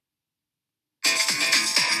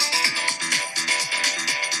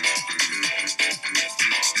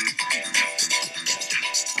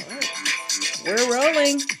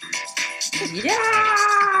rolling.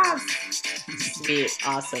 Yes! Sweet.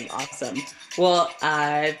 Awesome. Well,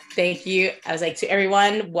 thank you. I was like, to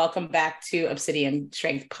everyone, welcome back to Obsidian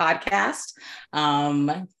Strength Podcast.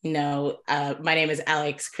 My name is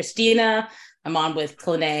Alex Christina. I'm on with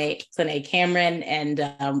Clinae Cameron,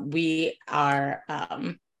 and we are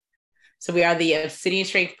the Obsidian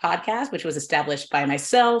Strength Podcast, which was established by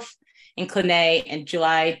myself and Clinae in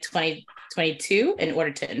July 2022 in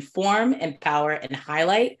order to inform, empower, and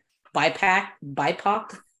highlight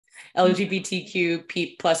BIPOC,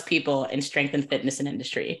 LGBTQ plus people in strength and fitness and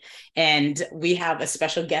industry. And we have a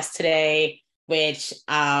special guest today, which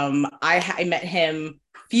I met him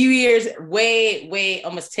a few years, way,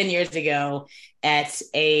 almost 10 years ago at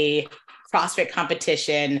a CrossFit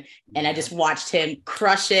competition. And I just watched him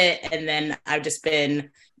crush it. And then I've just been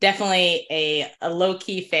definitely a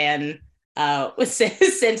low-key fan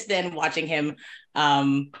since then, watching him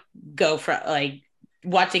go from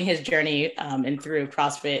watching his journey and through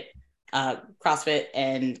CrossFit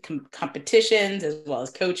and competitions as well as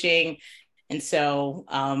coaching. And so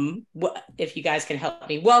if you guys can help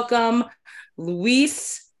me welcome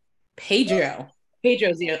Luis Pedro.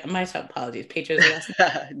 Pedro's my apologies. Pedro's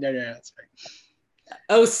No, that's right.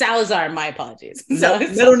 Oh, Salazar, my apologies.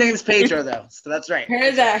 Middle name's Pedro though, so that's right.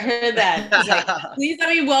 Heard that. Please let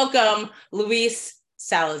me welcome Luis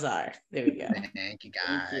Salazar. There we go. Thank you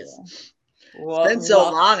guys. Well, it's been so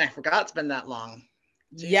long. I forgot it's been that long.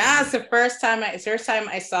 Yeah, it's the first time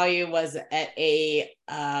I saw you was at a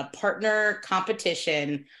partner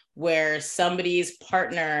competition where somebody's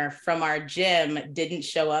partner from our gym didn't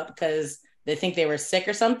show up because they think they were sick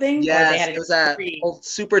or something. Yes, it was at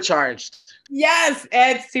Supercharged. Yes,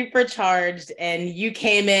 at Supercharged, and you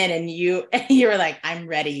came in and you were like, "I'm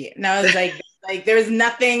ready," and I was like, there was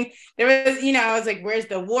nothing. There was, I was like, "Where's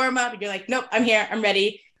the warm up?" And you're like, "Nope, I'm here. I'm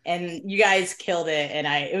ready." And you guys killed it, and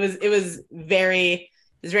it was very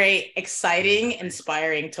exciting,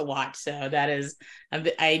 inspiring to watch. So that is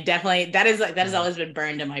always been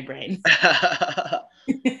burned in my brain.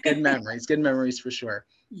 Good memories for sure.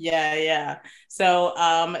 Yeah. So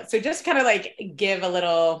just kind of give a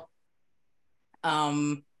little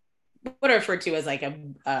what I refer to as like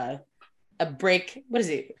a break. What is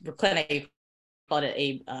it? Clinic called it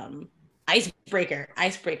a icebreaker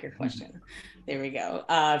question. There we go.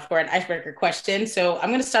 For an icebreaker question. So I'm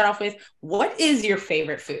going to start off with, what is your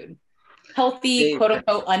favorite food? Healthy, quote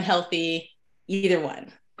unquote, unhealthy, either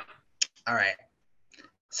one. All right.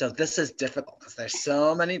 So this is difficult because there's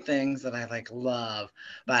so many things that I love,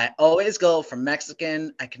 but I always go for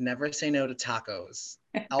Mexican. I can never say no to tacos.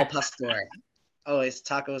 Al pastor.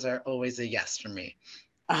 Tacos are always a yes for me.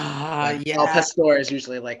 Yeah. Al pastor is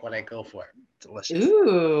usually what I go for. Delicious.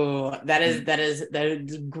 Ooh, that is a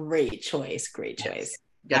great choice. Great choice.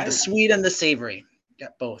 Yeah, the sweet and the savory. Yeah,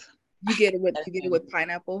 both. You get it with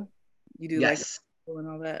pineapple. You do yes. And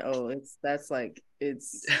all that. Oh, it's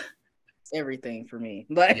everything for me.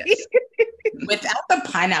 Yes. Without the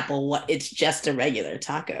pineapple, it's just a regular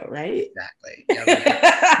taco, right? Exactly.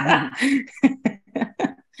 Yeah,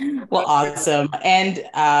 well, awesome. And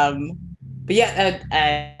but yeah,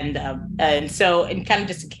 and kind of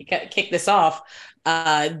just to kick this off,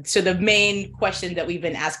 so the main question that we've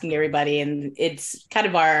been asking everybody, and it's kind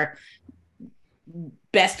of our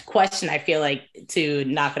best question, I feel like, to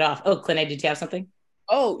knock it off. Oh, Clinae, did you have something?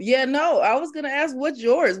 Oh, yeah, no, I was going to ask, what's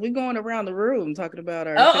yours? We're going around the room talking about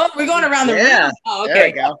our... we're going around the room. Oh,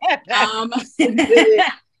 okay. There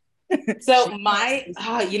we go. So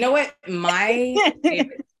you know what? My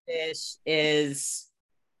favorite dish is...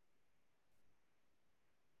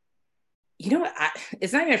 You know what?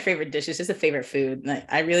 It's not even a favorite dish. It's just a favorite food.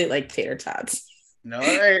 I really like tater tots. No.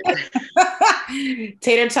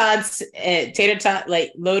 Tater tots,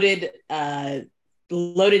 loaded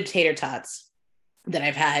tater tots that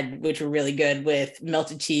I've had, which were really good with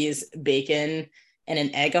melted cheese, bacon, and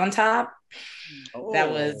an egg on top. Oh. It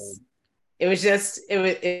was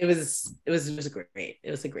great. It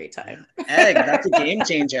was a great time. Egg, that's a game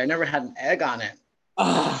changer. I never had an egg on it.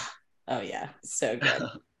 Oh yeah, so good.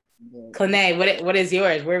 Clinae, what is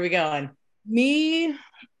yours? Where are we going? Me,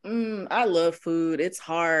 I love food. It's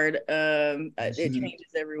hard. It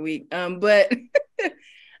changes every week. But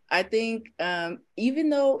I think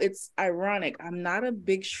even though it's ironic, I'm not a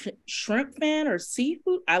big shrimp fan or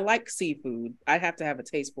seafood. I like seafood. I have to have a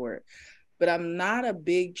taste for it. But I'm not a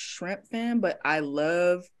big shrimp fan, but I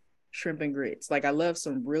love shrimp and grits. I love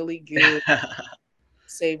some really good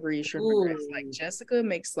savory shrimp and grits. Jessica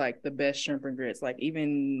makes the best shrimp and grits.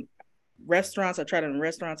 Even restaurants, I tried it in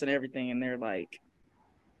restaurants and everything, and they're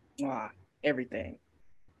everything.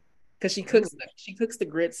 Because she cooks the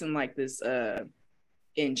grits in this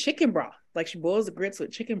in chicken broth. Like she boils the grits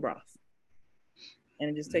with chicken broth. And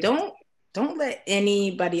it just takes Don't let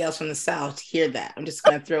anybody else from the South hear that. I'm just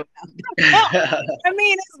gonna throw it out there. I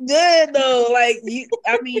mean, it's good though. Like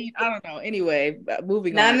I don't know. Anyway,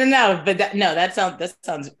 moving on. No. But that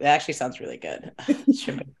actually sounds really good.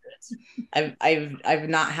 I've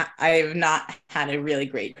not had a really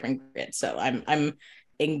great spring grit, so I'm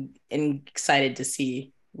excited to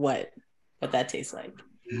see what that tastes like.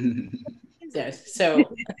 So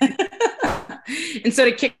and so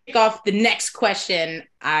to kick off the next question,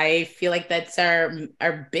 I feel like that's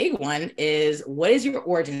our big one is, what is your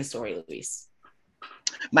origin story, Luis?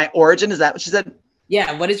 My origin, is that what she said?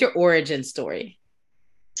 Yeah, what is your origin story?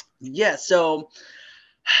 Yeah, so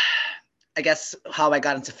I guess how I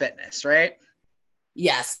got into fitness, right?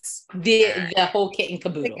 Yes, the whole kit and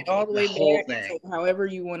caboodle, all the way the whole back, thing. However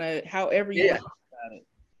you want to about it.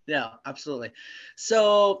 Yeah, absolutely.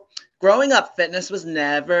 So growing up, fitness was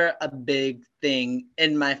never a big thing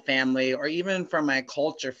in my family or even for my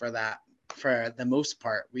culture for the most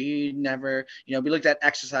part. We never, we looked at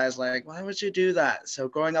exercise like, why would you do that? So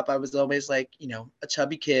growing up, I was always like, a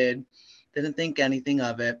chubby kid, didn't think anything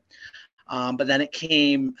of it. But then it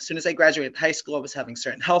came, as soon as I graduated high school, I was having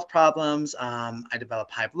certain health problems. I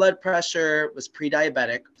developed high blood pressure, was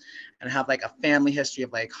pre-diabetic, and I have like a family history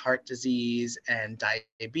of like heart disease and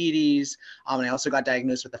diabetes. And I also got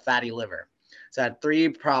diagnosed with a fatty liver. So I had 3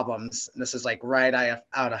 problems. And this is like right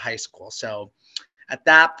out of high school. So at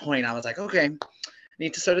that point, I was like, okay, I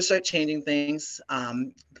need to start changing things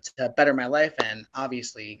to better my life and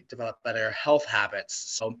obviously develop better health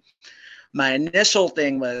habits. So my initial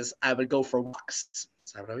thing was I would go for walks.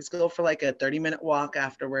 So I would always go for like a 30-minute walk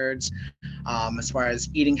afterwards. As far as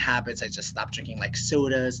eating habits, I just stopped drinking like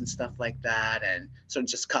sodas and stuff like that, and sort of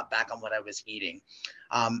just cut back on what I was eating.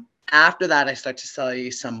 After that, I started to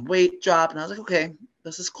see some weight drop, and I was like, okay,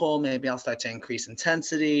 this is cool. Maybe I'll start to increase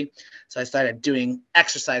intensity. So I started doing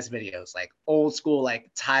exercise videos, like old school,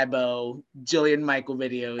 like Tybo, Jillian Michael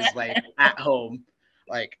videos, like at home,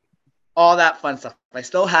 like all that fun stuff. I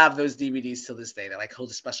still have those DVDs till this day. They like hold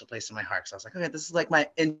a special place in my heart. So I was like, okay, this is like my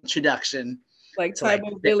introduction. Like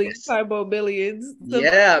Tybo Billions.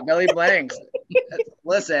 Yeah, belly blanks.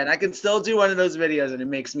 Listen, I can still do one of those videos and it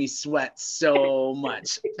makes me sweat so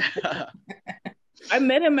much. I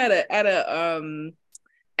met him at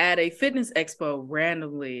a fitness expo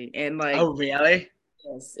randomly, and like, oh really?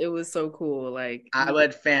 Yes, it was so cool. Like I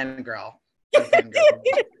would fangirl.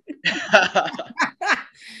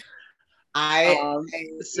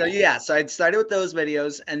 So I started with those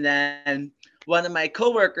videos, and then one of my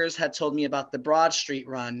coworkers had told me about the Broad Street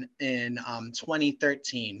Run in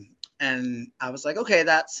 2013, and I was like, okay,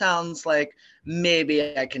 that sounds like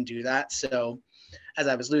maybe I can do that. So as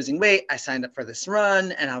I was losing weight, I signed up for this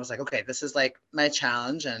run, and I was like, okay, this is like my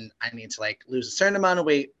challenge, and I need to like lose a certain amount of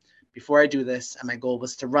weight before I do this, and my goal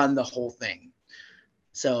was to run the whole thing.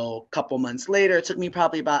 So a couple months later, it took me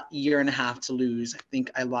probably about a year and a half to lose. I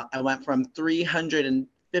think I went from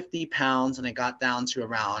 350 pounds and I got down to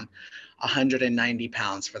around 190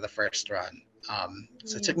 pounds for the first run.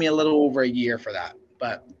 So it took me a little over a year for that,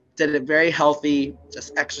 but did it very healthy,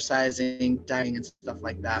 just exercising, dieting and stuff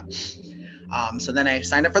like that. So then I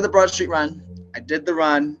signed up for the Broad Street Run. I did the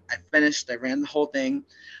run. I finished. I ran the whole thing.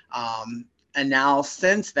 And now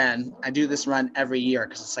since then, I do this run every year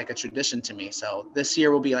because it's like a tradition to me. So this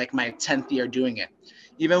year will be like my 10th year doing it.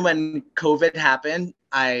 Even when COVID happened,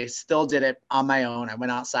 I still did it on my own. I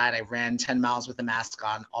went outside. I ran 10 miles with a mask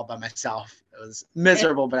on all by myself. It was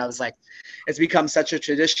miserable, but I was like, it's become such a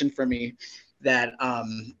tradition for me that I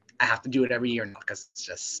have to do it every year now because it's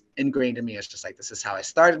just ingrained in me. It's just like, this is how I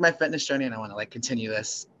started my fitness journey, and I want to like continue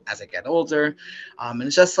this as I get older. And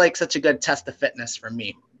it's just like such a good test of fitness for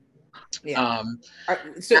me. Yeah.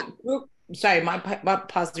 Sorry, my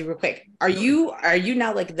pause real quick. Are you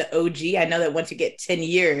now like the OG? I know that once you get 10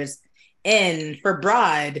 years in for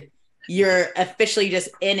Broad, you're officially just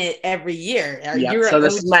in it every year. Yeah. So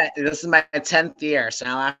this is my 10th year. So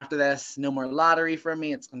now after this, no more lottery for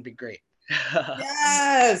me. It's gonna be great.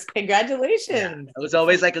 Yes, congratulations. Yeah. It was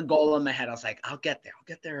always like a goal in my head. I was like, I'll get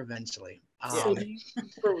there eventually. So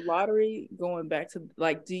for lottery, going back to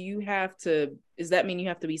like, does that mean you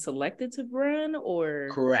have to be selected to run or?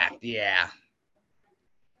 Correct. Yeah.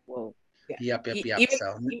 Well, yeah. Yep.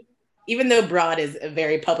 Even though Broad is a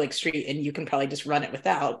very public street and you can probably just run it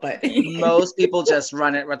without, but most people just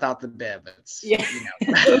run it without the bib. It's,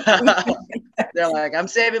 they're like, I'm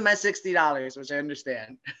saving my $60, which I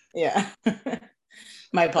understand. Yeah.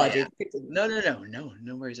 My apologies. Yeah.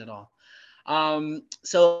 No worries at all.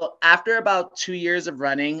 So after about 2 years of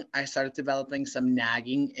running, I started developing some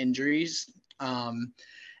nagging injuries.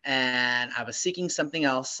 And I was seeking something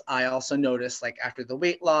else. I also noticed like after the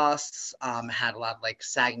weight loss, I had a lot of like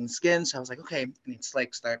sagging skin. So I was like, okay, I need to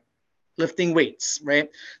like start lifting weights, right?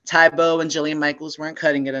 Tybo and Jillian Michaels weren't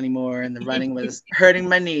cutting it anymore, and the running was hurting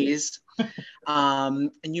my knees.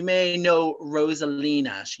 And you may know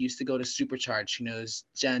Rosalina. She used to go to Supercharge. She knows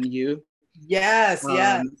Jen Yu. Yes,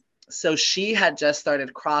 yes. So she had just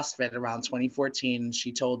started CrossFit around 2014.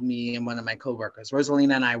 She told me and one of my coworkers,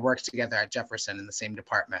 Rosalina and I worked together at Jefferson in the same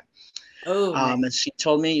department. Oh, nice. And she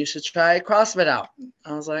told me you should try CrossFit out.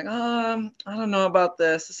 I was like, I don't know about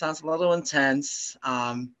this. It sounds a little intense.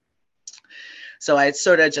 So I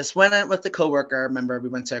sort of just went in with the coworker. Remember, we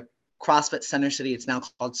went to CrossFit Center City. It's now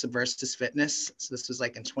called Subversus Fitness. So this was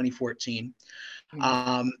like in 2014.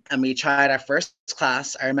 And we tried our first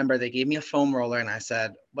class. I remember they gave me a foam roller and I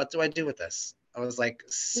said, what do I do with this? I was like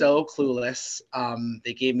so clueless.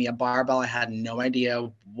 They gave me a barbell. I had no idea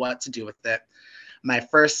what to do with it. My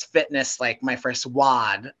first fitness, like my first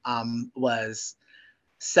WOD, was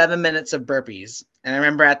 7 minutes of burpees. And I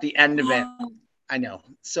remember at the end of it, I know,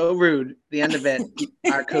 so rude. The end of it,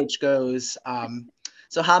 our coach goes,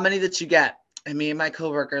 so how many did you get? And me and my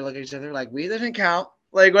coworker look at each other like, we didn't count.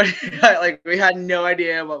 Like, what? Like, we had no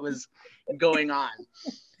idea what was going on.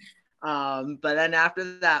 But then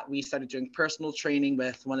after that, we started doing personal training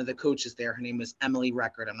with one of the coaches there. Her name was Emily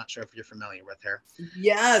Record. I'm not sure if you're familiar with her.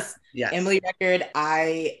 Yes. Yes. Emily Record.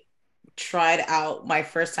 I tried out my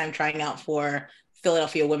first time trying out for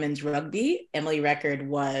Philadelphia women's rugby. Emily Record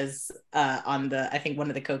was I think one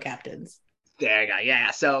of the co-captains. There you go.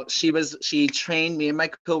 Yeah. So she trained me and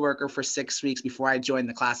my coworker for 6 weeks before I joined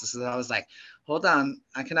the classes. So I was like, hold on,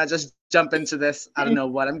 I cannot just jump into this. I don't know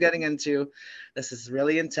what I'm getting into. This is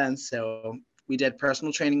really intense. So we did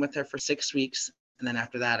personal training with her for 6 weeks. And then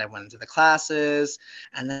after that, I went into the classes,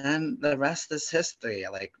 and then the rest is history.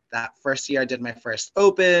 Like that first year I did my first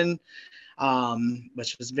open,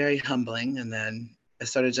 which was very humbling. And then it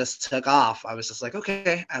sort of just took off. I was just like,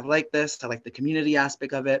 okay, I like this. I like the community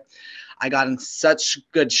aspect of it. I got in such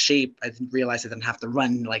good shape. I didn't realize I didn't have to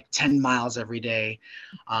run like 10 miles every day.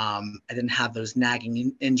 I didn't have those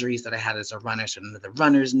nagging injuries that I had as a runner. So the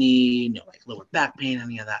runner's knee, like lower back pain,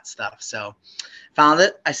 any of that stuff. So found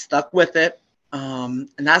it. I stuck with it. And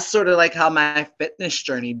that's sort of like how my fitness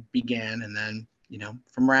journey began. And then,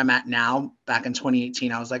 from where I'm at now, back in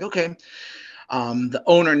 2018, I was like, okay, the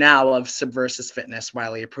owner now of Subversus Fitness,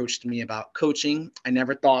 Wiley, approached me about coaching. I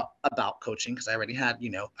never thought about coaching because I already had,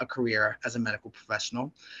 a career as a medical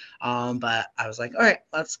professional. But I was like, all right,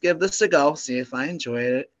 let's give this a go, see if I enjoy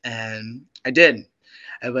it. And I did.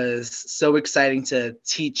 It was so exciting to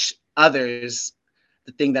teach others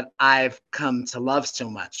the thing that I've come to love so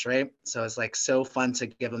much, right? So it's like so fun to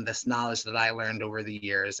give them this knowledge that I learned over the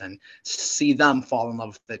years and see them fall in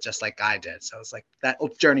love with it just like I did. So it's like that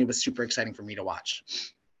journey was super exciting for me to watch.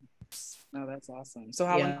 Oh, that's awesome. So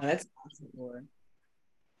how long that's awesome for?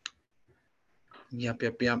 Yep.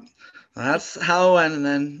 That's how I went, and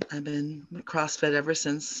then I've been with CrossFit ever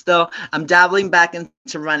since. Still, I'm dabbling back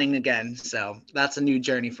into running again, so that's a new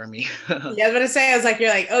journey for me. Yeah, I was gonna say, I was like, you're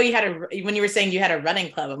like, oh, when you were saying you had a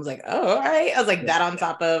running club, I was like, oh, all right. I was like, that on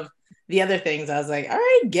top of the other things, I was like, all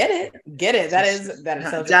right, get it. That is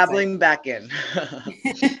dabbling back in.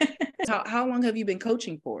 How long have you been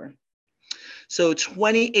coaching for? So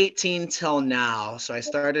 2018 till now. So I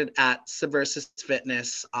started at Subversus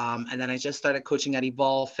Fitness, and then I just started coaching at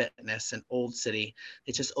Evolve Fitness in Old City.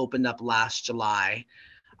 It just opened up last July.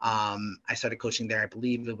 I started coaching there, I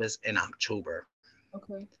believe it was in October.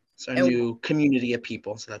 Okay. So a new community of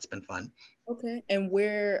people. So that's been fun. Okay. And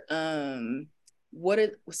where,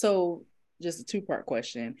 so just a two-part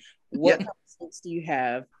question. What kind of sports do you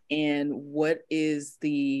have? And what is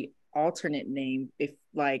the alternate name if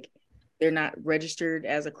like they're not registered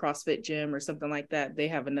as a CrossFit gym or something like that? They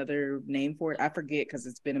have another name for it. I forget because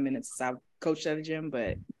it's been a minute since I've coached at a gym,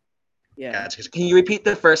 but yeah. Gotcha. Can you repeat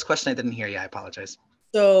the first question? I didn't hear you. I apologize.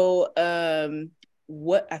 So,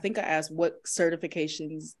 what I think I asked, what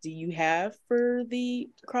certifications do you have for the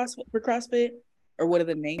CrossFit, or what are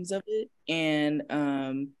the names of it, and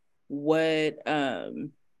what's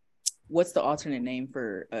the alternate name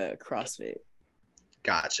for CrossFit?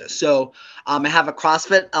 Gotcha. So I have a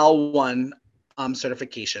CrossFit L1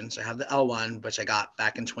 certification. So I have the L1, which I got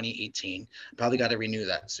back in 2018. Probably got to renew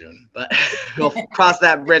that soon, but we'll cross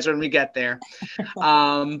that bridge when we get there.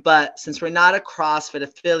 But since we're not a CrossFit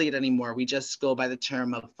affiliate anymore, we just go by the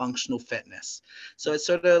term of functional fitness. So it's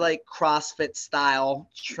sort of like CrossFit style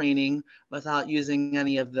training without using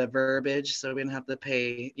any of the verbiage. So we don't have to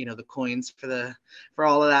pay, the coins for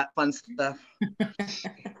all of that fun stuff.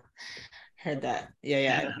 Heard that.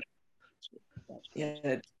 Yeah.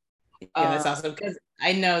 Yeah, that's awesome. Because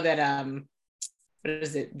I know that what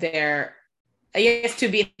is it? I guess to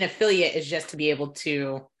be an affiliate is just to be able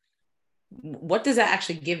to. What does that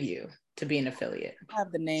actually give you to be an affiliate?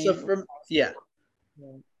 Have the name. So from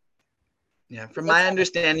from my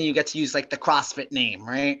understanding, you get to use like the CrossFit name,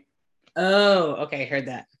 right? Oh, okay. Heard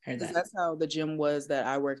that. That's how the gym was that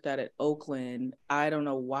I worked at Oakland. I don't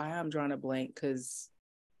know why I'm drawing a blank because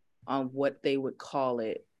on what they would call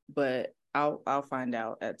it, but I'll find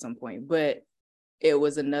out at some point. But it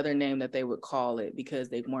was another name that they would call it because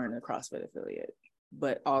they weren't a CrossFit affiliate,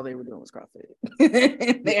 but all they were doing was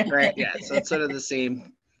CrossFit. Right. Yeah. So it's sort of the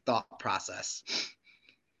same thought process.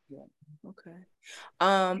 Yeah. Okay.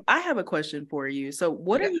 I have a question for you. So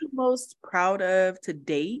what are you most proud of to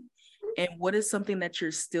date? And what is something that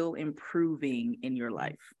you're still improving in your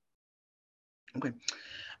life? Okay.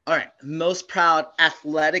 All right. Most proud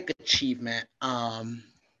athletic achievement,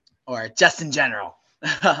 or just in general.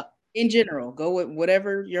 In general, go with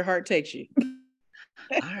whatever your heart takes you.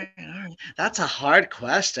 All right. That's a hard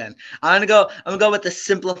question. I'm gonna go with the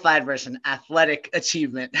simplified version, athletic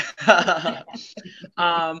achievement.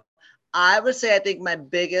 I would say I think my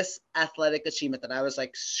biggest athletic achievement that I was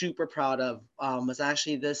like super proud of was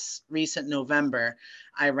actually this recent November.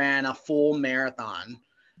 I ran a full marathon.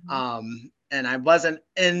 And I wasn't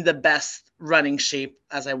in the best running shape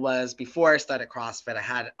as I was before I started CrossFit. I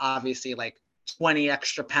had obviously like 20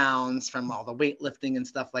 extra pounds from all the weightlifting and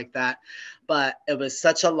stuff like that. But it was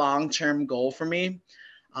such a long-term goal for me.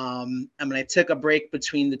 And when I took a break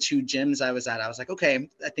between the two gyms I was at, I was like, okay,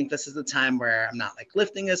 I think this is the time where I'm not like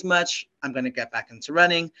lifting as much. I'm going to get back into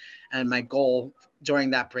running. And my goal during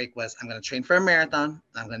that break was I'm going to train for a marathon.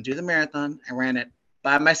 I'm going to do the marathon. I ran it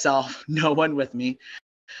by myself, no one with me.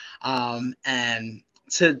 And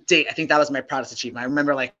to date, I think that was my proudest achievement. I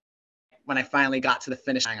remember like when I finally got to the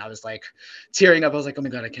finish line, I was like tearing up. I was like, oh my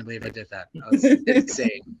God, I can't believe I did that. That was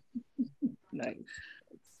insane. Nice.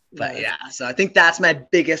 But yeah, so I think that's my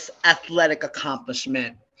biggest athletic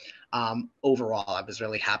accomplishment. Overall, I was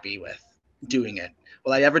really happy with doing it.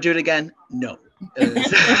 Will I ever do it again? No. Heard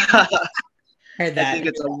that. I think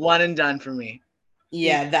it's a one and done for me.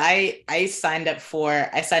 Yeah, I signed up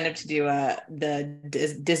to do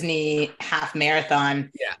the Disney half marathon,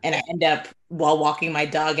 and I end up while walking my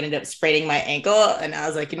dog ended up spraining my ankle, and I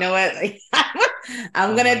was like, you know what, like,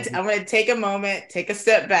 I'm gonna take a moment, take a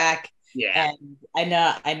step back. Yeah, and I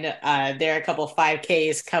know there are a couple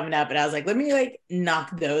 5Ks coming up, and I was like, let me like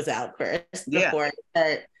knock those out first before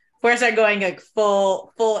I start going like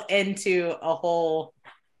full into a whole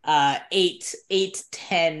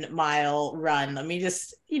 8-10 mile run. Let me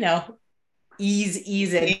just ease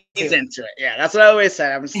into it. Yeah, that's what I always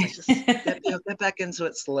said. I'm just like, get back into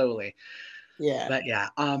it slowly. Yeah. But yeah.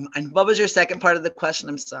 And what was your second part of the question?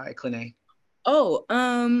 I'm sorry, Clinae. Oh,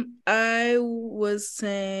 I was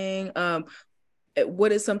saying,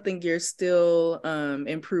 what is something you're still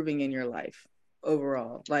improving in your life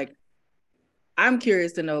overall? Like, I'm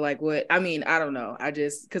curious to know, like, what I mean. I don't know. I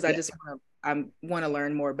just because I just want to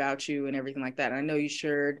learn more about you and everything like that. I know you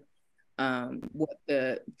shared what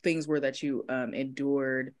the things were that you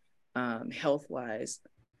endured health wise,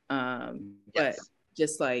 but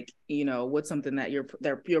just like what's something that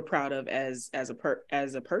you're proud of as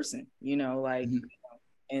a person, like,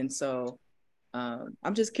 and so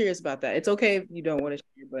I'm just curious about that. It's okay if you don't want to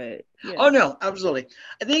share, but yeah. Oh no, absolutely.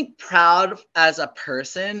 I think proud as a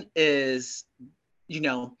person is,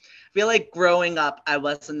 I feel like growing up, I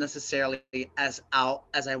wasn't necessarily as out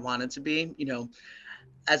as I wanted to be.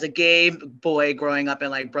 As a gay boy growing up in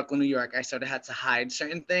like Brooklyn, New York, I sort of had to hide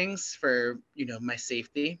certain things for, my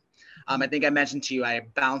safety. I think I mentioned to you, I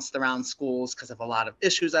bounced around schools because of a lot of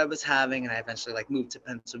issues I was having, and I eventually like moved to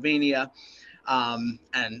Pennsylvania. And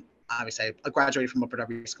obviously I graduated from Upper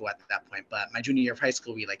Darby School at that point, but my junior year of high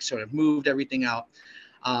school, we like sort of moved everything out.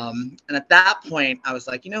 And at that point I was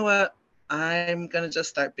like, you know what? I'm going to just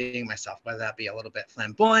start being myself, whether that be a little bit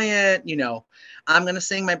flamboyant, I'm going to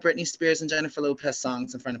sing my Britney Spears and Jennifer Lopez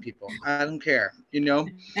songs in front of people. I don't care,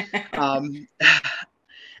 And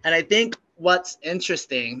I think what's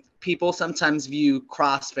interesting, people sometimes view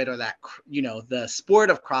CrossFit or that, the sport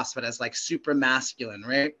of CrossFit as like super masculine,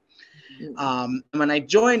 right? When I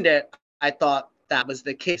joined it, I thought that was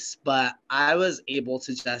the case, but I was able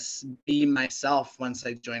to just be myself once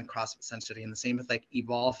I joined CrossFit Century, and the same with like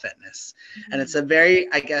Evolve Fitness. And it's a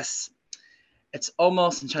very, I guess, it's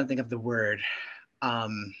almost, I'm trying to think of the word.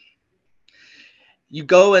 You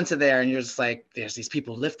go into there and you're just like, there's these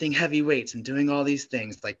people lifting heavy weights and doing all these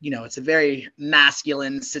things. Like, it's a very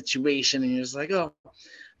masculine situation, and you're just like, oh,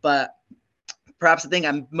 but perhaps the thing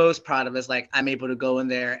I'm most proud of is like I'm able to go in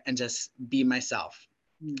there and just be myself.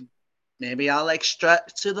 Maybe I'll like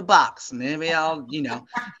strut to the box. Maybe I'll,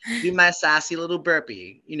 do my sassy little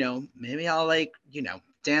burpee. Maybe I'll like,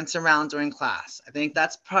 dance around during class. I think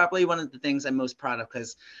that's probably one of the things I'm most proud of,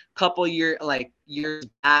 because a couple years back in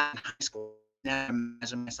high school, I never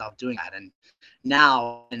imagined myself doing that. And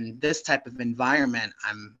now in this type of environment,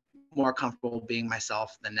 I'm more comfortable being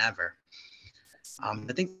myself than ever.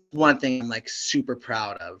 I think one thing I'm like super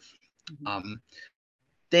proud of.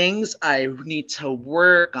 Things I need to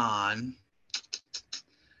work on.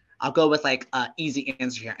 I'll go with like an easy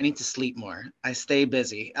answer here. I need to sleep more. I stay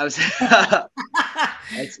busy. I'm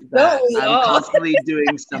constantly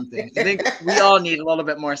doing something. I think we all need a little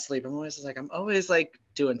bit more sleep. I'm always like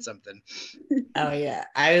doing something. Oh yeah.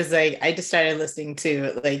 I just started listening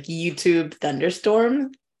to like YouTube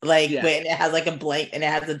thunderstorm, when it has like a blank and it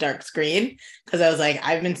has a dark screen. Cause I was like,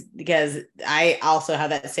 because I also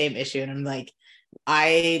have that same issue. And I'm like,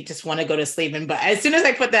 I just want to go to sleep. But as soon as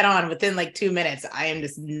I put that on, within like 2 minutes, I am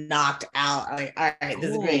just knocked out. I'm like, all right,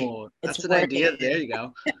 this is great. That's an idea. There you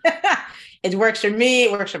go. It works for me.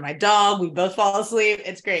 It works for my dog. We both fall asleep.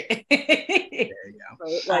 It's great. There you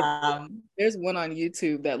go. So, there's one on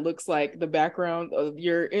YouTube that looks like the background of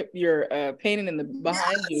your painting in the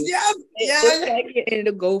behind you. Yeah. And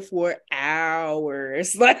it'll go for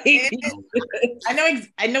hours. Like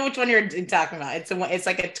I know which one you're talking about. It's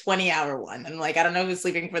like a 20-hour one. I'm like, I don't know who's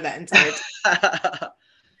sleeping for that entire time.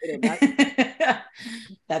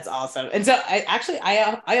 That's awesome. And so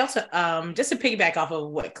I also just to piggyback off of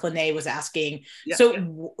what Clene was asking. Yeah.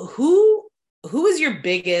 So who is your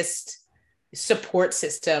biggest support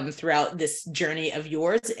system throughout this journey of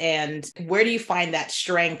yours, and where do you find that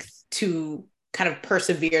strength to kind of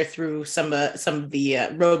persevere through some of the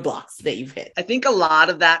roadblocks that you've hit? I think a lot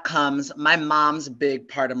of that comes, my mom's a big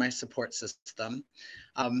part of my support system.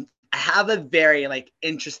 I have a very like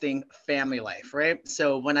interesting family life, right?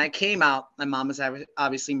 So when I came out, my mom was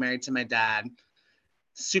obviously married to my dad,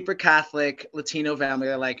 super Catholic, Latino family.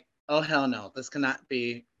 They're like, oh, hell no, this cannot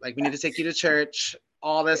be, like, we need to take you to church,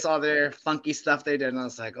 all this other funky stuff they did. And I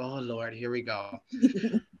was like, oh Lord, here we go.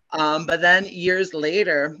 But then years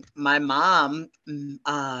later, my mom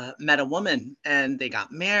met a woman and they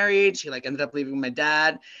got married. She like ended up leaving my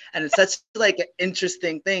dad. And it's such like an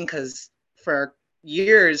interesting thing, because for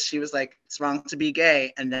years she was like, it's wrong to be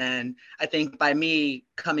gay. And then I think by me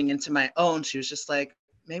coming into my own, she was just like,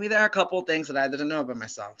 maybe there are a couple of things that I didn't know about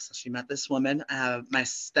myself. So she met this woman. I have my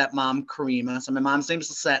stepmom, Karima. So my mom's name is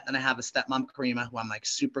Lisette, and I have a stepmom, Karima, who I'm like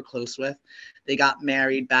super close with. They got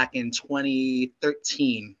married back in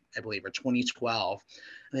 2013, I believe, or 2012.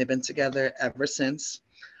 And they've been together ever since.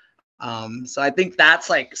 So I think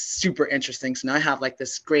that's like super interesting. So now I have like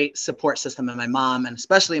this great support system in my mom, and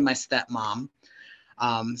especially my stepmom.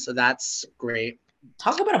 So that's great.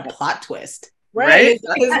 Talk about a plot twist. Right?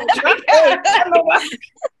 I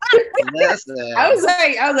was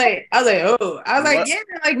like, yeah,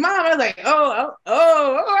 like mom. I was like, oh,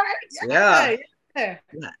 all right, yeah.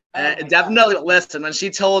 Definitely listen. When she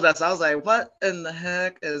told us, I was like, what in the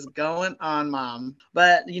heck is going on, mom?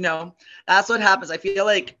 But that's what happens. I feel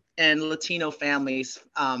like in Latino families,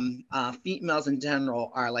 females in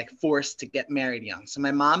general are like forced to get married young. So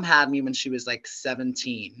my mom had me when she was like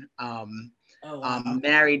 17.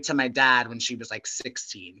 Married to my dad when she was like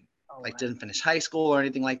 16. Didn't finish high school or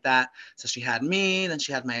anything like that. So she had me, then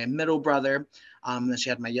she had my middle brother, then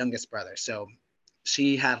she had my youngest brother. So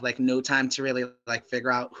she had like no time to really like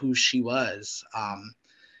figure out who she was.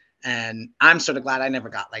 And I'm sort of glad I never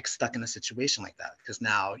got like stuck in a situation like that, because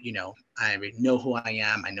now, I know who I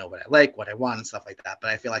am. I know what I like, what I want, and stuff like that.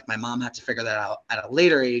 But I feel like my mom had to figure that out at a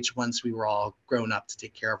later age, once we were all grown up to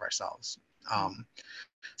take care of ourselves.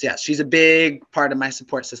 So yeah, she's a big part of my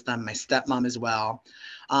support system. My stepmom as well.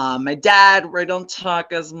 My dad, we don't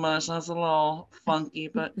talk as much. That's a little funky,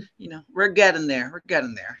 but we're getting there.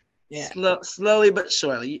 Yeah. Slowly but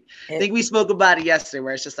surely. I think we spoke about it yesterday,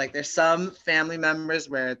 where it's just like there's some family members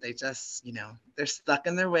where they just, they're stuck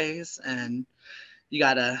in their ways, and you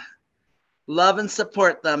gotta love and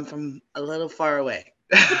support them from a little far away.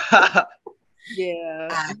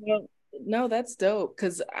 Yeah. No, that's dope.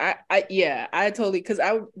 Cause I totally, cause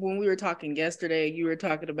when we were talking yesterday, you were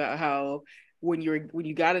talking about how when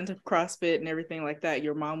you got into CrossFit and everything like that,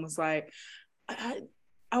 your mom was like,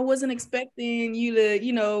 I wasn't expecting you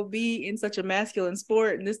to, be in such a masculine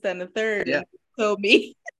sport and this, that, and the third. Yeah. And told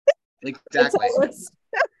me. Exactly.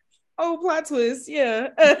 Oh, plot twist. Yeah.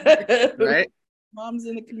 Right. Mom's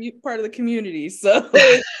in the part of the community. So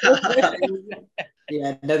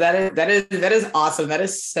yeah, no, that is awesome. That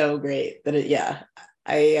is so great.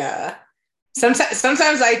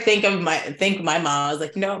 Sometimes I think my mom. I was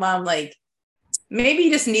like, you know, mom, like maybe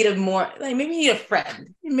you just need a more, like maybe you need a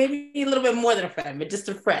friend, maybe a little bit more than a friend, but just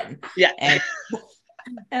a friend. Yeah. And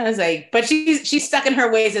I was like, but she's stuck in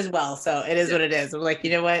her ways as well. So it is what it is. I'm like,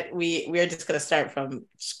 you know what? We're just gonna start from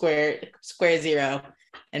square zero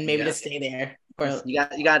and maybe just stay there. Or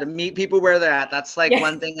you got to meet people where they're at. That's like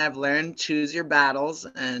one thing I've learned. Choose your battles,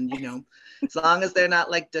 and you know, as long as they're not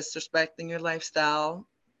like disrespecting your lifestyle,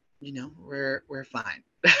 you know, we're fine.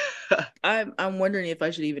 I'm wondering if I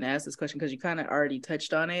should even ask this question because you kind of already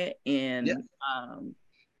touched on it, and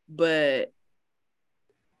but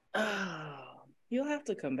you'll have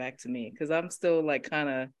to come back to me because I'm still like kind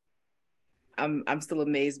of I'm still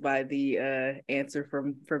amazed by the answer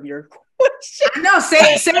from your question. I know,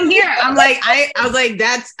 same here. I'm like, I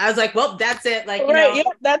was like, well, that's it. Like, you know, yep,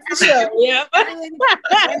 that's the show. Yeah.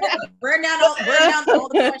 burn down all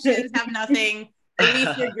the questions, have nothing.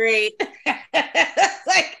 Luis, you're great.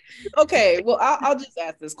 Like, okay, well, I'll just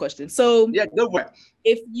ask this question. So, yeah, go for it.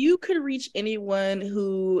 If you could reach anyone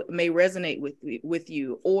who may resonate with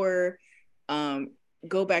you, or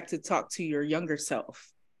go back to talk to your younger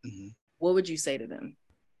self, what would you say to them?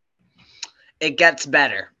 It gets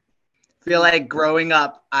better. I feel like growing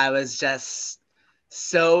up, I was just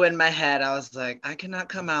so in my head. I was like, I cannot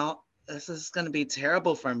come out. This is going to be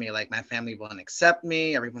terrible for me. Like my family won't accept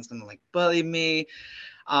me. Everyone's going to like bully me.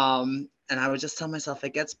 And I would just tell myself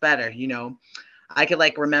it gets better. You know, I could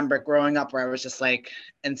like remember growing up where I was just like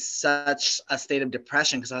in such a state of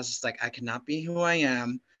depression because I was just like, I cannot be who I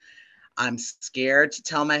am. I'm scared to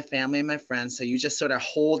tell my family and my friends. So you just sort of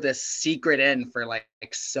hold this secret in for like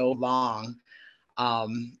so long.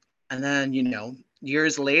 And then, you know,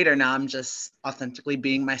 years later, now I'm just authentically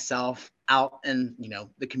being myself out in, you know,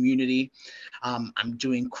 the community. I'm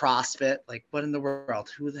doing CrossFit. Like, what in the world?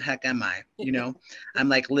 Who the heck am I? You know, I'm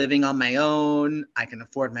like living on my own. I can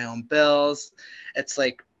afford my own bills. It's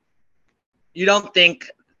like, you don't think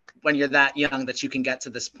when you're that young that you can get to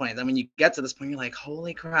this point. Then when you get to this point, you're like,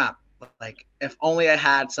 holy crap. Like, if only I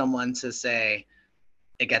had someone to say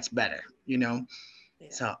it gets better, you know? Yeah.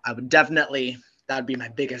 So I would definitely, that would be my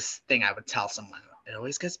biggest thing I would tell someone. It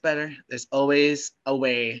always gets better. There's always a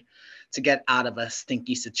way to get out of a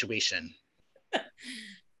stinky situation.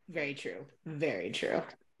 Very true. Very true.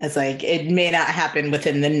 It's like it may not happen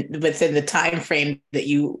within the time frame that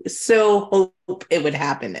you so hope it would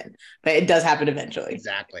happen in, but it does happen eventually.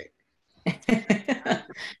 Exactly.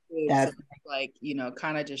 That's like, you know,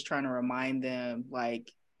 kind of just trying to remind them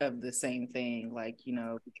like of the same thing, like, you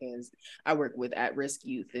know, because I work with at-risk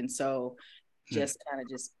youth, and so just kind of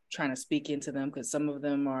just trying to speak into them because some of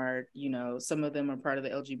them are, you know, some of them are part of the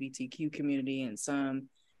LGBTQ community, and some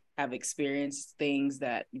have experienced things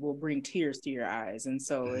that will bring tears to your eyes, and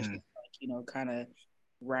so it's just like, you know, kind of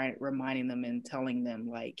reminding them and telling them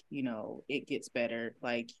like, you know, it gets better,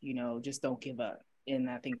 like, you know, just don't give up. And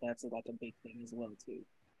I think that's like a big thing as well too.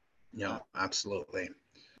 Yeah, absolutely.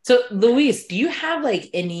 So Luis, do you have like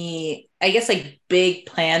any, I guess, like big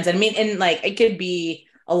plans? I mean, and like it could be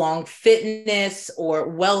along fitness or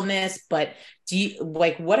wellness, but do you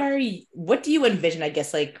like what do you envision, I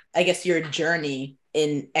guess your journey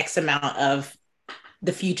in X amount of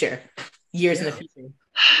the future, years in the future?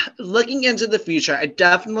 Looking into the future, I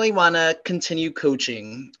definitely want to continue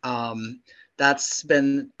coaching. That's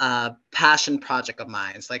been a passion project of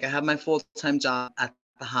mine. It's like I have my full-time job at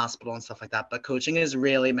the hospital and stuff like that, but coaching is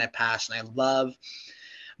really my passion. I love,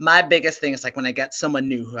 my biggest thing is like when I get someone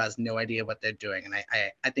new who has no idea what they're doing. And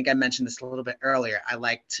I think I mentioned this a little bit earlier. I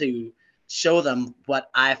like to show them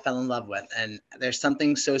what I fell in love with. And there's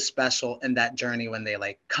something so special in that journey when they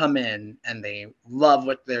like come in and they love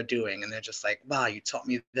what they're doing. And they're just like, wow, you taught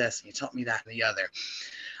me this and you taught me that and the other.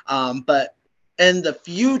 But in the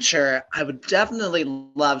future, I would definitely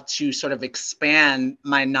love to sort of expand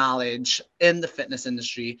my knowledge in the fitness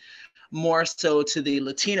industry, more so to the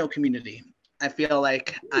Latino community. I feel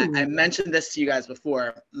like I mentioned this to you guys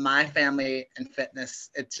before. My family and fitness,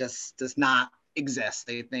 it just does not exist.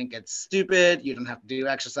 They think it's stupid. You don't have to do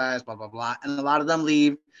exercise, blah, blah, blah. And a lot of them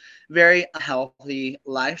lead very unhealthy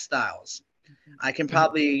lifestyles. I can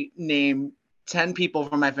probably name 10 people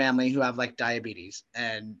from my family who have like diabetes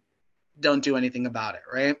and don't do anything about it,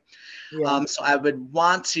 right? Yeah. So I would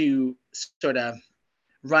want to sort of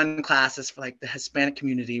run classes for like the Hispanic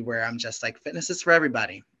community where I'm just like, fitness is for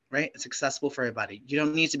everybody, right? It's accessible for everybody. You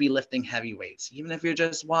don't need to be lifting heavy weights, even if you're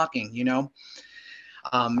just walking, you know,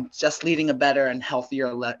 just leading a better and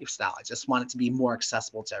healthier lifestyle. I just want it to be more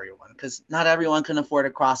accessible to everyone because not everyone can afford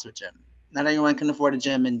a CrossFit gym. Not everyone can afford a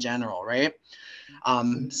gym in general, right?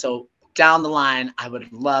 So down the line, I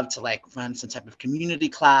would love to like run some type of community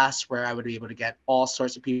class where I would be able to get all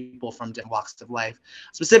sorts of people from different walks of life,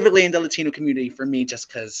 specifically in the Latino community for me, just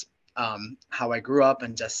because how I grew up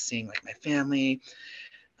and just seeing like my family.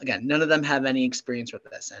 Again, none of them have any experience with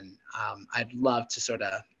this. And I'd love to sort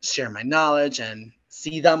of share my knowledge and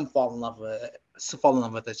see them fall in love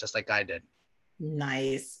with it just like I did.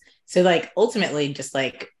 Nice. So like ultimately just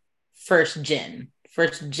like first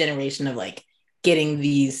generation of like getting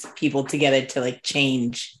these people together to like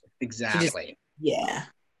change. Exactly. Yeah.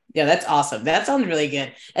 Yeah, that's awesome. That sounds really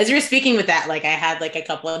good. As you were speaking with that, like I had like a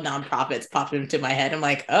couple of nonprofits pop into my head. I'm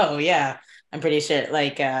like, oh yeah, I'm pretty sure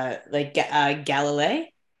Galileo.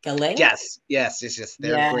 Yes.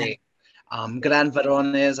 They're Yeah. great. Gran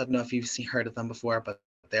Varones, I don't know if you've heard of them before, but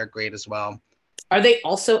they're great as well. Are they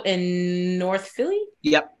also in North Philly?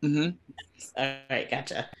 Yep. Mm-hmm. All right,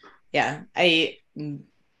 gotcha. Yeah, no,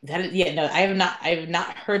 I have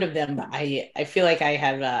not heard of them, but I feel like I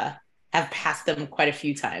have passed them quite a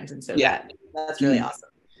few times, and so Yeah. that's really awesome.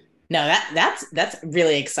 No, that's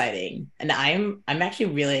really exciting, and I'm actually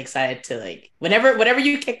really excited to like whenever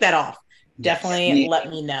you kick that off, definitely let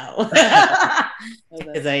me know.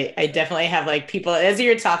 Because I definitely have like people, as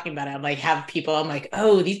you're talking about it, I'm like have people, I'm like,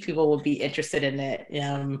 oh, these people will be interested in it.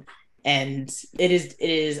 And it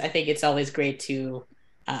is I think it's always great to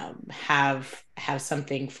have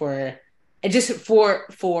something for just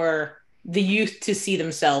for the youth to see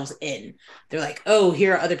themselves in. They're like, oh,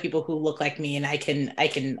 here are other people who look like me and I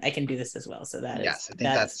can do this as well. So Yes, I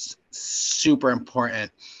think that's super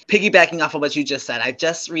important. Piggybacking off of what you just said, I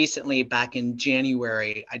just recently, back in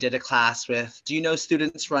January, I did a class with, do you know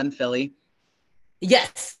Students Run Philly?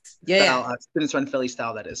 Yes. Yeah. Students Run Philly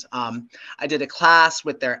style, that is. I did a class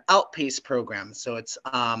with their Outpace program. So it's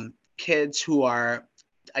kids who are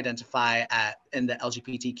identify in the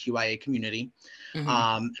LGBTQIA community. Mm-hmm.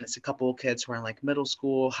 And it's a couple of kids who are in like middle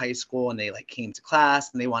school, high school, and they like came to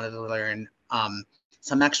class and they wanted to learn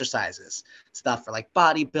some exercises, stuff for like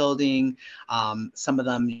bodybuilding. Some of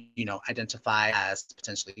them, identify as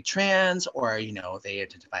potentially trans, or, they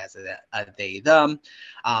identify as a they, them.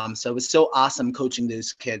 So it was so awesome coaching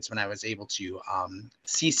those kids when I was able to.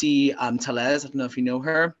 Cece Telez, I don't know if you know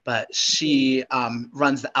her, but she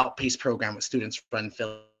runs the Outpace program with Students Run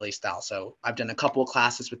Philly style. So I've done a couple of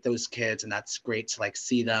classes with those kids, and that's great to like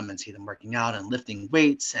see them working out and lifting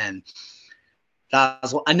weights. And that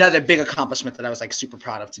was another big accomplishment that I was like super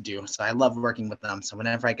proud of to do. So I love working with them. So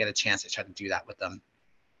whenever I get a chance, I try to do that with them.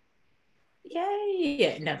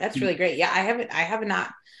 Yay. No, that's really great. Yeah, I have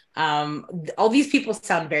not all these people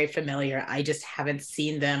sound very familiar. I just haven't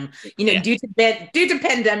seen them, due to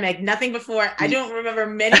pandemic, nothing before. I don't remember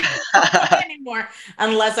many anymore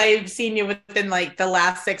unless I've seen you within like the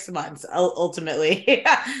last 6 months ultimately.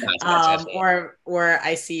 Or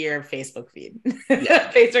I see your Facebook feed.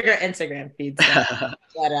 Facebook or Instagram feed. So.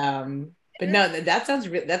 But no, that sounds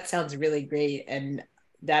really great. And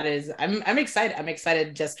that is I'm excited. I'm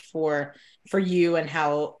excited just for you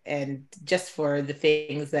and just for the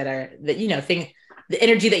things the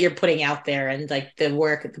energy that you're putting out there and like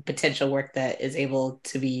the potential work that is able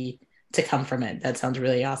to come from it. That sounds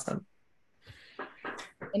really awesome.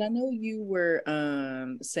 And I know you were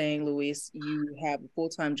saying, Luis, you have a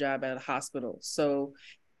full-time job at a hospital. So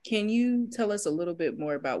can you tell us a little bit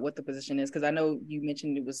more about what the position is? Because I know you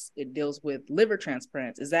mentioned it deals with liver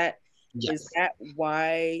transplants. Is that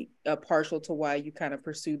why partial to why you kind of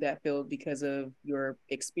pursue that field, because of your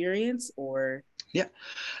experience, or?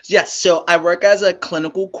 Yes. So I work as a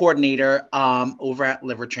clinical coordinator over at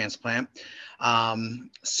Liver Transplant.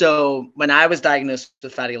 So when I was diagnosed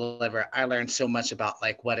with fatty liver, I learned so much about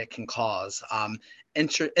like what it can cause.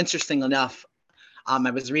 Interesting enough,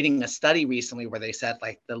 I was reading a study recently where they said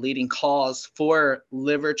like the leading cause for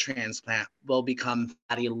liver transplant will become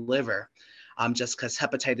fatty liver. Just because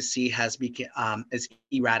hepatitis C is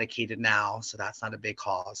eradicated now, so that's not a big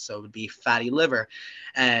cause. So it would be fatty liver,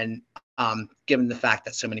 and given the fact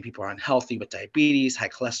that so many people are unhealthy with diabetes, high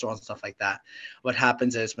cholesterol, and stuff like that, what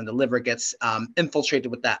happens is when the liver gets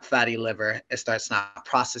infiltrated with that fatty liver, it starts not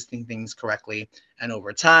processing things correctly, and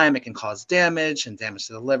over time, it can cause damage, and damage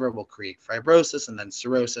to the liver will create fibrosis, and then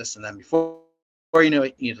cirrhosis, and then before you know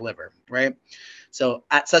it, you need a liver, right? So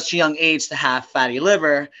at such a young age to have fatty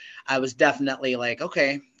liver, I was definitely like,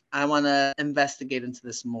 okay, I want to investigate into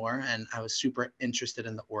this more. And I was super interested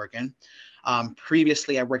in the organ.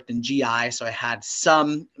 Previously, I worked in GI, so I had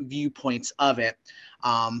some viewpoints of it.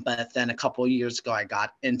 But then a couple of years ago, I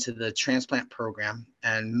got into the transplant program.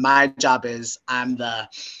 And my job is I'm the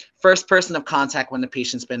first person of contact when the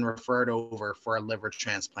patient's been referred over for a liver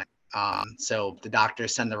transplant. So the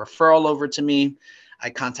doctors send the referral over to me. I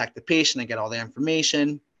contact the patient, I get all the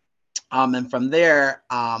information. And from there,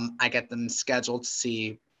 I get them scheduled to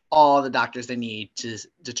see all the doctors they need to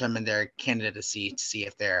determine their candidacy to see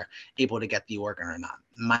if they're able to get the organ or not.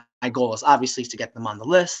 My goal is obviously to get them on the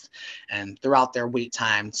list and throughout their wait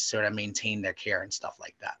time to sort of maintain their care and stuff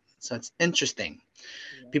like that. So it's interesting.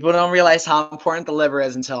 People don't realize how important the liver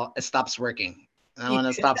is until it stops working. And when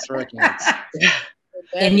it stops working, it's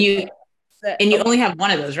and you only have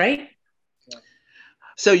one of those, right?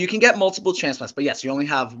 So you can get multiple transplants, but yes, you only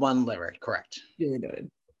have one liver, correct?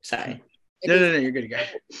 Good. Sorry. No, you're good.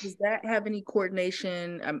 Does that have any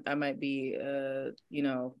coordination? I might be,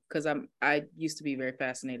 because I used to be very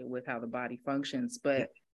fascinated with how the body functions,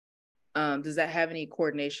 but does that have any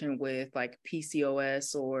coordination with like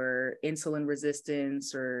PCOS or insulin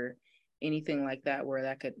resistance or anything like that, where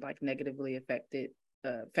that could like negatively affect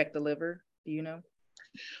the liver? Do you know?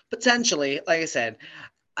 Potentially, like I said,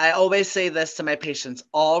 I always say this to my patients,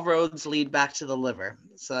 all roads lead back to the liver.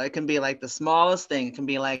 So it can be like the smallest thing. It can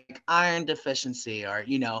be like iron deficiency, or,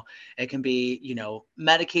 it can be,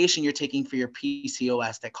 medication you're taking for your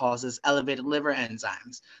PCOS that causes elevated liver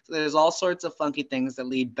enzymes. So there's all sorts of funky things that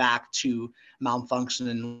lead back to malfunction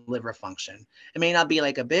in liver function. It may not be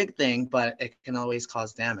like a big thing, but it can always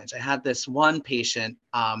cause damage. I had this one patient,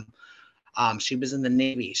 she was in the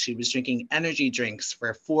Navy. She was drinking energy drinks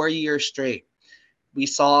for 4 years straight. We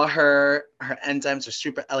saw her enzymes are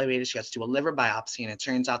super elevated. She had to do a liver biopsy, and it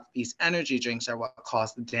turns out that these energy drinks are what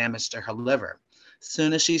caused the damage to her liver. As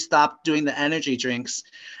soon as she stopped doing the energy drinks,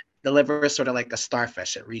 the liver is sort of like a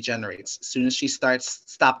starfish. It regenerates. As soon as she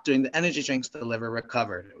stopped doing the energy drinks, the liver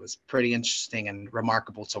recovered. It was pretty interesting and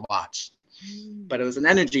remarkable to watch. But it was an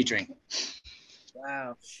energy drink.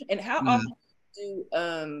 Wow. And how often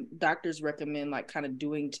do doctors recommend like kind of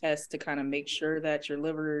doing tests to kind of make sure that your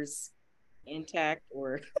liver's intact?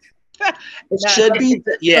 Or it should be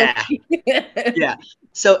yeah,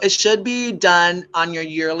 so it should be done on your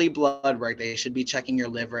yearly blood work. They should be checking your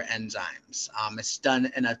liver enzymes. It's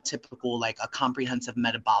done in a typical, like a comprehensive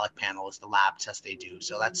metabolic panel is the lab test they do.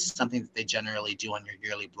 So that's something that they generally do on your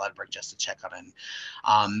yearly blood work just to check out.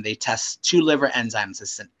 And they test 2 liver enzymes.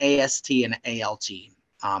 It's an AST and an ALT.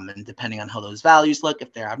 And depending on how those values look,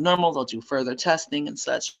 if they're abnormal, they'll do further testing and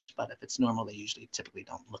such. But if it's normal, they typically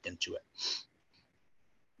don't look into it.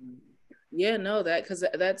 Yeah, no,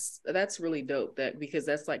 that's really dope. Because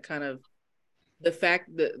that's like kind of the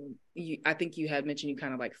fact that I think you had mentioned you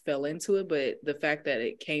kind of like fell into it, but the fact that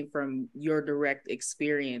it came from your direct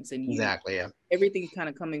experience and exactly, yeah, everything's kind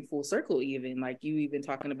of coming full circle. Even like you even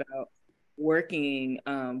talking about working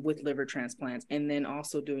with liver transplants and then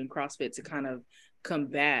also doing CrossFit to kind of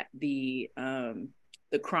combat the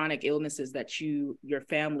chronic illnesses that your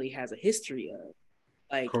family has a history of.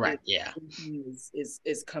 Like, correct, yeah,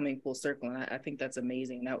 is coming full circle, and I think that's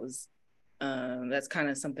amazing. That's kind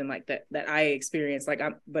of something like that I experienced. Like,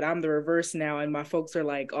 I'm the reverse now, and my folks are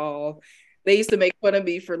like, oh, they used to make fun of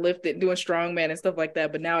me for lifting, doing strongman and stuff like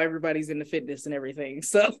that, but now everybody's into fitness and everything.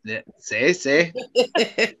 So, yeah, say.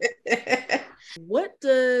 What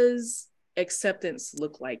does acceptance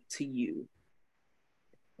look like to you?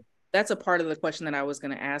 That's a part of the question that I was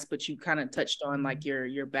going to ask, but you kind of touched on like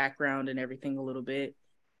your background and everything a little bit.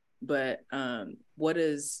 But what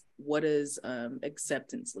does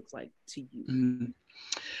acceptance look like to you?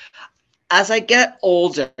 As I get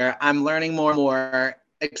older, I'm learning more and more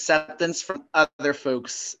acceptance from other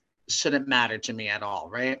folks shouldn't matter to me at all,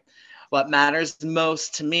 right? What matters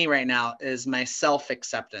most to me right now is my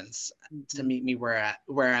self-acceptance to meet me where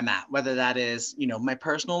I'm at, whether that is, my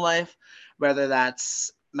personal life, whether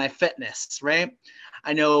that's my fitness, right?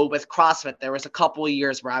 I know with CrossFit, there was a couple of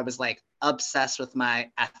years where I was like obsessed with my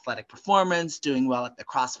athletic performance, doing well at the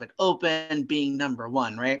CrossFit Open, being number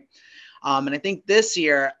 1, right? And I think this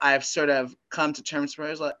year I've sort of come to terms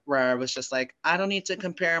where I was just like, I don't need to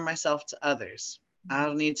compare myself to others. I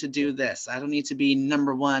don't need to do this. I don't need to be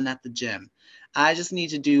number 1 at the gym. I just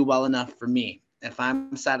need to do well enough for me. If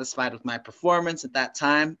I'm satisfied with my performance at that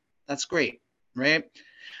time, that's great, right?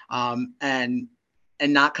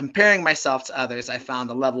 And not comparing myself to others, I found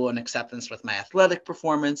a level of acceptance with my athletic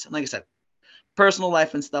performance. And like I said, personal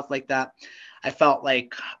life and stuff like that. I felt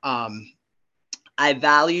like I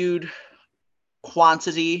valued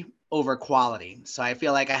quantity over quality. So I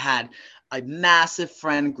feel like I had a massive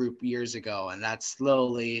friend group years ago, and that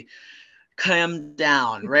slowly come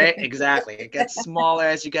down, right? Exactly. It gets smaller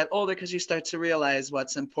as you get older because you start to realize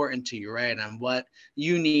what's important to you, right? And what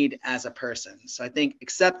you need as a person. So I think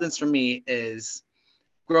acceptance for me is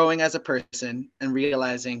growing as a person and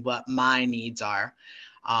realizing what my needs are,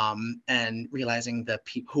 and realizing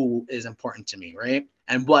who is important to me, right?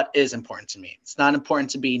 and what is important to me. It's not important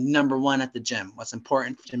to be number one at the gym. What's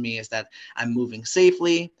important to me is that I'm moving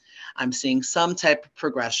safely. I'm seeing some type of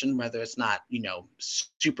progression, whether it's not,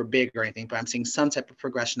 super big or anything, but I'm seeing some type of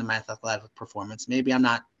progression in my athletic performance. Maybe I'm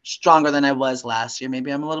not stronger than I was last year.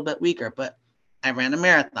 Maybe I'm a little bit weaker, but I ran a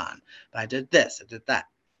marathon, but I did this, I did that,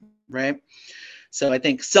 right? So I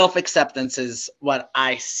think self-acceptance is what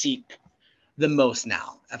I seek the most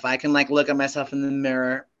now. If I can look at myself in the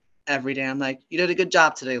mirror every day, I'm like, you did a good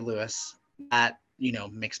job today, Luis. That,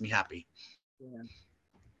 makes me happy. Yeah,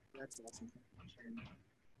 that's awesome.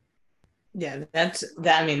 Yeah, that's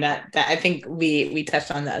that. I mean, that I think we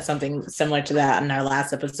touched on that, something similar to that in our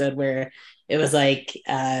last episode, where it was like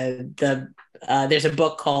there's a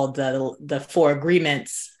book called the Four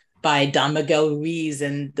Agreements by Don Miguel Ruiz,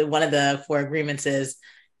 and one of the four agreements is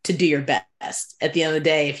to do your best. At the end of the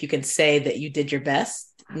day, if you can say that you did your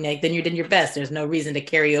best, then you did your best. There's no reason to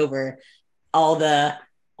carry over all the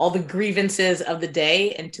grievances of the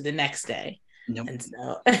day into the next day. Nope. And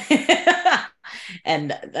so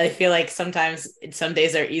and I feel like sometimes some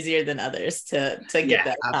days are easier than others to get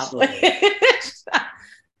that accomplished.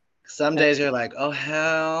 Some days you're like, oh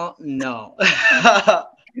hell no.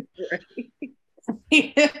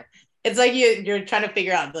 It's like you're trying to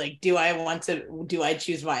figure out, like, do I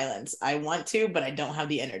choose violence? I want to, but I don't have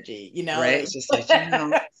the energy, Right? It's just like,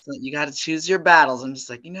 you got to choose your battles. I'm just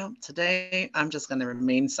like, today I'm just going to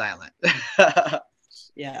remain silent.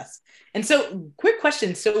 Yes. And so, quick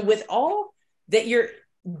question. So with all that you're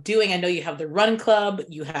doing, I know you have the run club,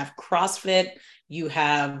 you have CrossFit, you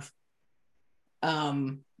have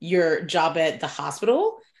your job at the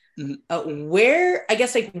hospital. Where, I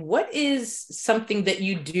guess, what is something that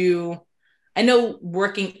you do? I know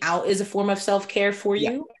working out is a form of self-care for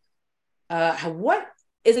you. What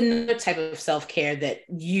is another type of self-care that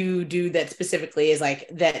you do that specifically is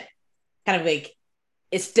that kind of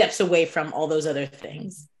it steps away from all those other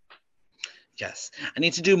things? Yes, I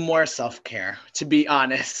need to do more self-care, to be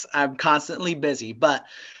honest. I'm constantly busy, but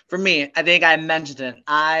for me, I think I mentioned it.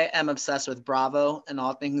 I am obsessed with Bravo and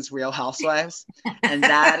all things Real Housewives, and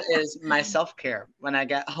that is my self-care. When I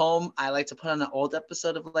get home, I like to put on an old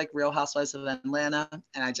episode of Real Housewives of Atlanta,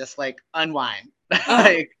 and I just unwind.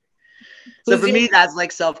 So for me, that's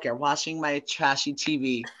self-care. Watching my trashy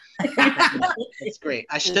TV. It's great.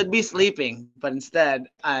 I should be sleeping, but instead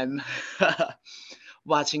I'm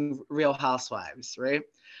watching Real Housewives, right?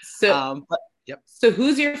 So, yep. So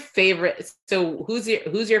who's your favorite? So who's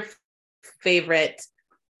your favorite,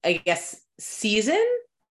 I guess, season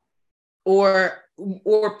or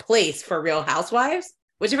place for Real Housewives?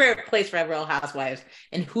 What's your favorite place for Real Housewives?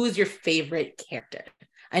 And who's your favorite character?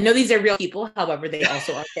 I know these are real people, however, they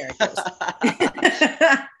also are characters.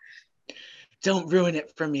 Don't ruin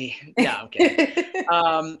it for me. Yeah, okay.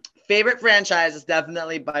 Favorite franchise is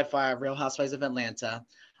definitely by far Real Housewives of Atlanta.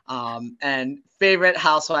 And favorite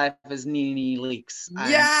housewife is Nene Leakes.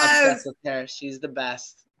 I'm obsessed with her. She's the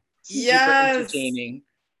best. Super entertaining.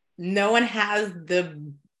 No one has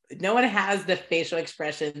the facial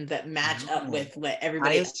expressions that match up with what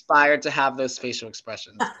everybody. I aspire to have those facial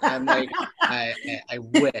expressions. I'm like, I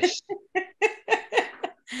wish.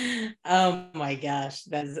 Oh my gosh,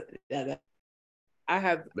 I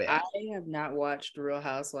have not watched Real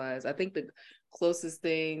Housewives. I think the closest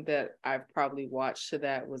thing that I've probably watched to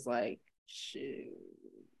that was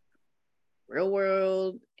Real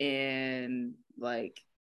World, and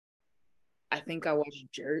I think I watched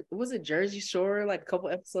Jersey Shore, a couple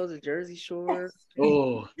episodes of Jersey Shore.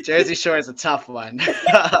 Oh, Jersey Shore is a tough one.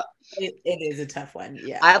 It is a tough one.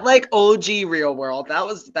 Yeah. I like OG Real World. That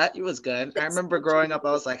was good. I remember growing up,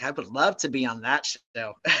 I was like, I would love to be on that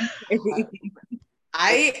show.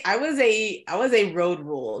 I was a Road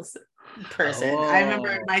Rules person. I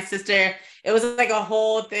remember my sister, it was a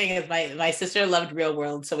whole thing. Is my sister loved Real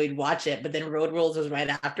World, so we'd watch it, but then Road Rules was right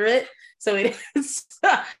after it. So I'd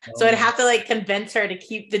have to convince her to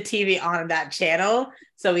keep the TV on that channel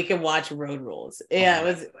so we could watch Road Rules. Yeah, it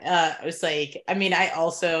was I mean, I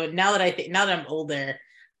also, now that I'm older,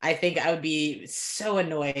 I think I would be so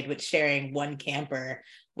annoyed with sharing one camper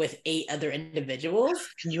with 8 other individuals.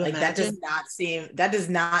 Can you imagine? That does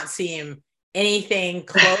not seem anything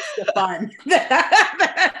close to fun. Yeah,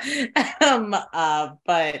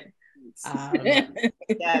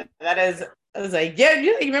 that is. I was like, yeah,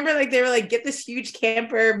 you remember they were get this huge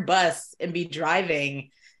camper bus and be driving,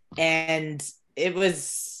 and it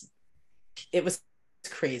was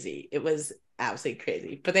crazy. It was absolutely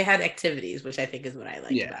crazy. But they had activities, which I think is what I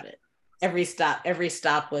liked about it. Every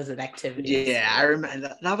stop was an activity. Yeah, I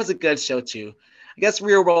remember that was a good show too. I guess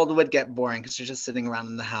real world would get boring because you're just sitting around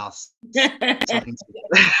in the house talking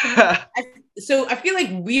to So I feel like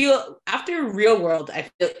after Real World, I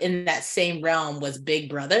feel in that same realm was Big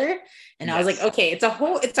Brother, and I was like, okay, it's a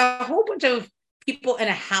whole bunch of people in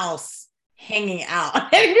a house hanging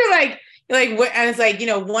out, and you're like, and it's like,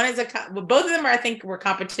 one is both of them are, I think, were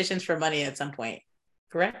competitions for money at some point,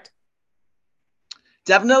 correct?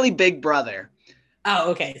 Definitely Big Brother.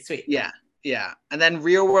 Oh, okay, sweet. Yeah. And then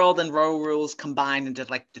Real World and Road Rules combined and did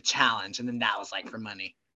like the challenge, and then that was like for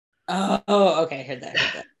money. Oh, okay, heard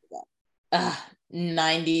that.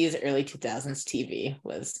 90s, early 2000s TV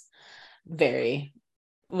was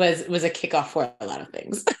a kickoff for a lot of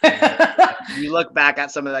things. You look back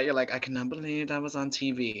at some of that, you're like, I cannot believe that was on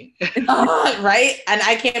TV. Right? And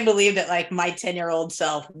I can't believe that like my 10-year-old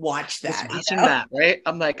self watched that. Watching that, right?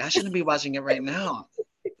 I'm like, I shouldn't be watching it right now.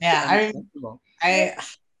 Yeah,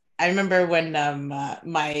 I remember when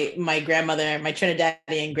my grandmother, my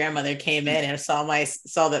Trinidadian grandmother, came in and saw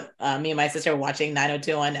that me and my sister were watching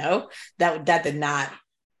 90210. That did not.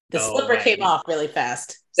 The slipper came off really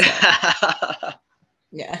fast. So.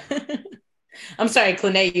 Yeah. I'm sorry,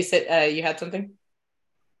 Clinet, you said you had something?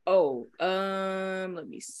 Oh, let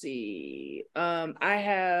me see.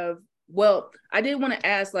 I did want to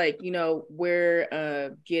ask, like,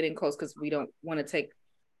 we're getting close because we don't want to take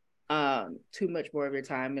too much more of your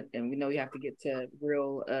time, and we know you have to get to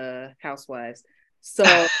Real Housewives. So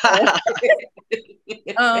do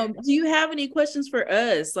you have any questions for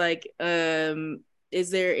us? Like, is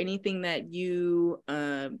there anything that you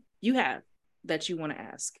have that you want to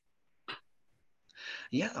ask?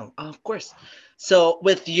 Yeah, of course. So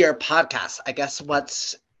with your podcast, I guess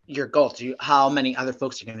what's your goal? How many other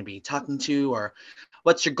folks you're going to be talking to, or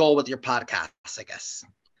what's your goal with your podcast, I guess?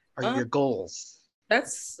 Or your goals?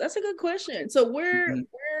 That's a good question. So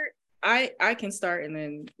I can start, and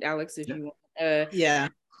then Alex, if you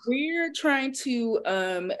want. We're trying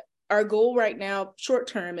to our goal right now, short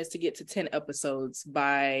term, is to get to 10 episodes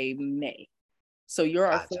by May. So you're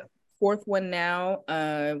our fourth one now.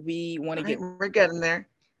 We want to we're getting there.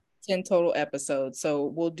 10 total episodes. So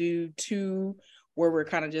we'll do 2 where we're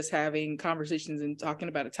kind of just having conversations and talking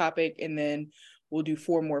about a topic, and then we'll do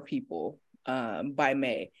 4 more people by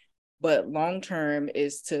May. But long term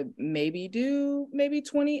is to maybe do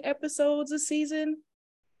 20 episodes a season.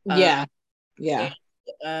 Yeah.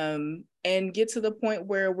 And get to the point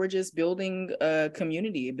where we're just building a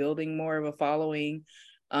community, building more of a following,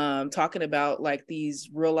 talking about like these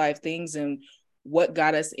real life things and what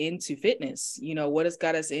got us into fitness, what has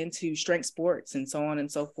got us into strength sports and so on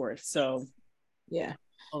and so forth. So yeah.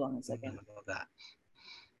 Hold on a second.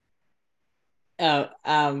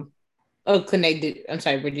 Clinet, I'm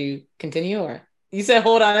sorry, would you continue, or you said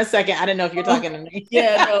hold on a second? I didn't know if you're talking to me.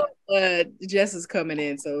 Yeah, no, Jess is coming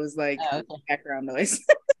in, so it was like background noise.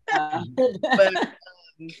 But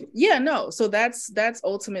yeah, no, so that's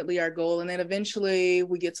ultimately our goal, and then eventually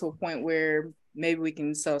we get to a point where maybe we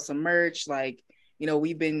can sell some merch. Like,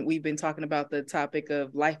 we've been talking about the topic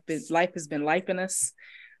of life has been lifing us.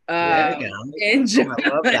 There you go. And I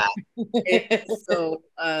love that. So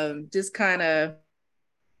just kind of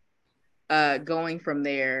going from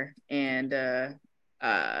there, and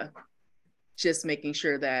just making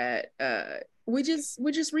sure that we're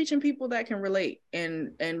just reaching people that can relate,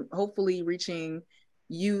 and hopefully reaching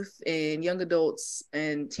youth and young adults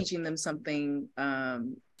and teaching them something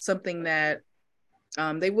that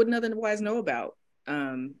they wouldn't otherwise know about.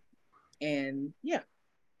 And yeah.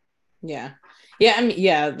 I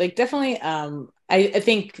mean, like definitely. I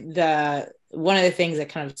think one of the things that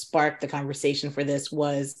kind of sparked the conversation for this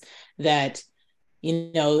was that,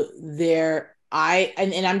 and I'm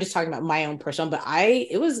just talking about my own personal, but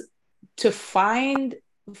it was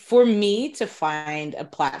for me to find a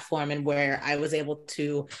platform and where I was able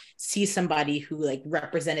to see somebody who like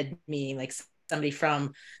represented me, like somebody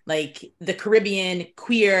from like the Caribbean,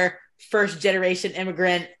 queer, first generation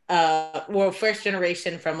immigrant, first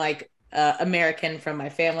generation from like American from my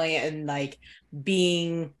family, and like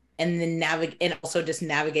being, and then and also just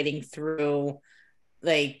navigating through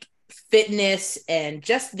like fitness and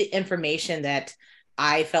just the information that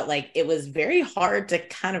I felt like it was very hard to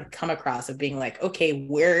kind of come across, of being like, okay,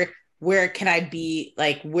 where can I be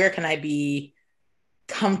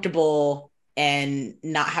comfortable and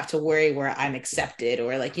not have to worry where I'm accepted,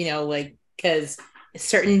 or like, because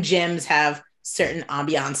certain gyms have certain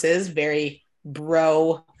ambiances, very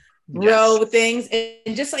bro things,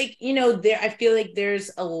 and just like, I feel like there's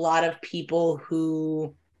a lot of people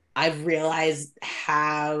who I've realized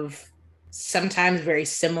have sometimes very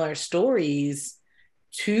similar stories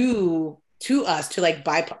to us, to like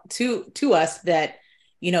to us, that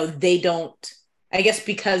they don't I guess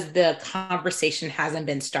because the conversation hasn't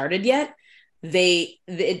been started yet, a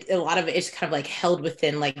lot of it is kind of like held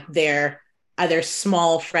within like their either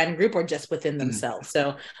small friend group or just within themselves.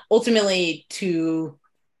 So ultimately,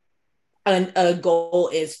 a goal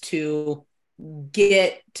is to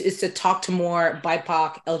talk to more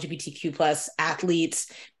BIPOC, LGBTQ plus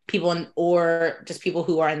athletes, or just people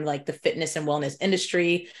who are in like the fitness and wellness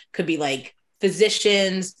industry. Could be like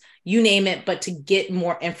physicians, you name it, but to get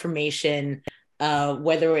more information,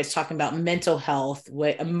 whether it's talking about mental health,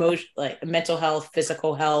 like mental health,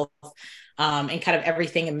 physical health, and kind of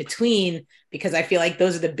everything in between, because I feel like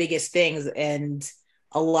those are the biggest things. And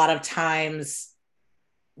a lot of times,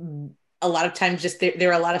 just there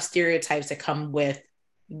are a lot of stereotypes that come with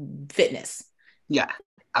fitness. Yeah,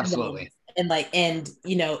 absolutely. And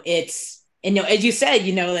it's, as you said,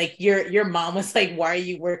 like your mom was like, why are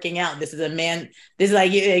you working out? This is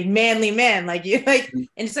like manly man, like you like, and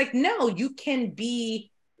it's like, no, you can be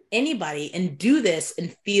anybody and do this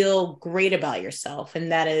and feel great about yourself.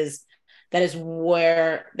 And that is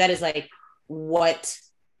like what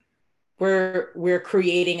we're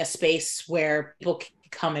creating, a space where people can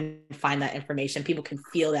come and find that information. People can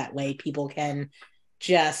feel that way. People can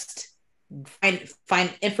just find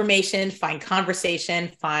information, find conversation,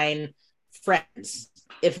 find friends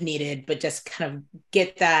if needed, but just kind of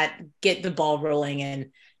get the ball rolling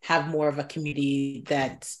and have more of a community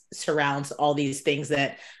that surrounds all these things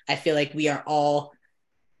that I feel like we all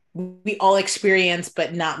experience,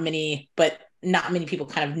 but not many people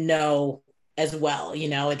kind of know as well.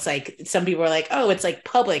 It's like some people are like, oh, it's like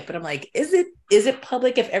public, but I'm like, is it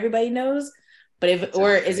public if everybody knows? But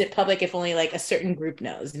or is it public if only like a certain group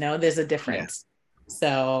knows? There's a difference.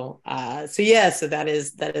 Yeah. So that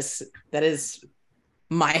is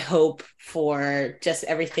my hope for just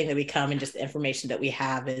everything that we come and just the information that we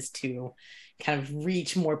have, is to kind of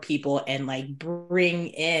reach more people and like bring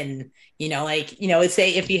in,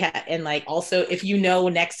 say if you have, and like also if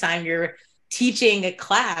next time you're teaching a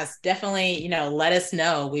class, definitely, let us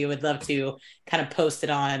know. We would love to kind of post it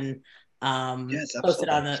on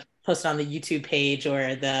post it on the YouTube page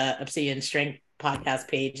or the Obsidian Strength podcast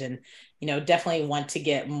page. And, definitely want to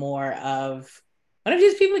get more of one of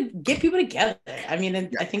these people, get people together. I mean,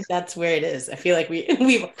 yes. I think that's where it is. I feel like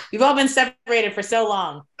we've all been separated for so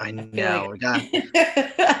long. I know.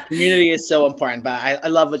 Community is so important, but I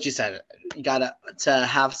love what you said. You gotta to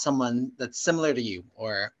have someone that's similar to you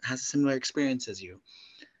or has a similar experience as you.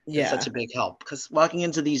 Yeah. It's such a big help, because walking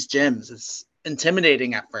into these gyms is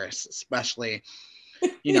intimidating at first, especially. I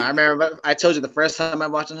remember I told you the first time I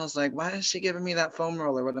watched it, I was like, why is she giving me that foam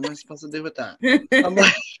roller? What am I supposed to do with that? I'm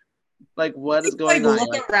like, what is going on?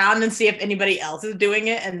 Look around and see if anybody else is doing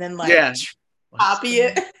it, and then copy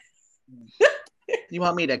it. You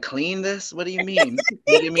want me to clean this? What do you mean?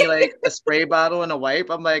 You give me like a spray bottle and a wipe?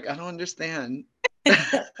 I'm like, I don't understand.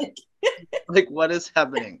 Like, what is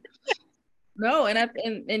happening? No,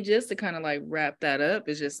 and just to kind of like wrap that up,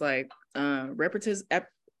 it's just like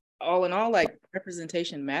all in all, like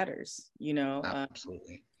representation matters.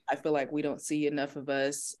 Absolutely. I feel like we don't see enough of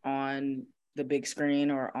us on the big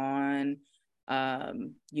screen or on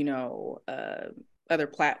other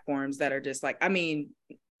platforms that are just like, I mean,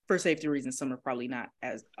 for safety reasons, some are probably not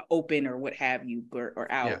as open or what have you, or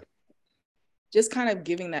out. Yeah. Just kind of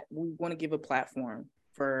giving that, we want to give a platform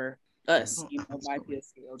for us, my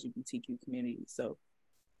PSC LGBTQ community. So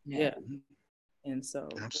yeah. And so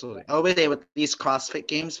absolutely. Always say with these CrossFit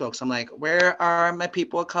Games folks, I'm like, where are my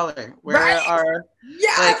people of color? Where are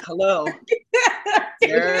like, hello?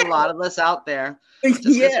 There are a lot of us out there. Just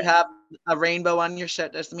because you have a rainbow on your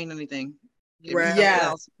shirt doesn't mean anything. Give me something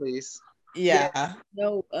else, please. Yeah.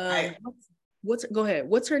 No. Go ahead.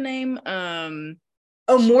 What's her name?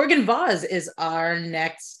 Morgan Vaz is our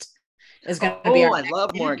next. Is going to be. I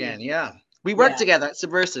love Morgan. Yeah, we work together at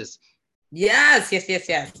Subversives. Yes.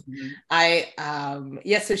 Mm-hmm.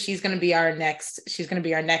 So she's going to be our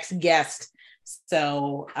next guest.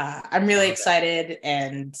 So I'm really excited,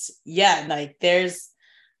 and like there's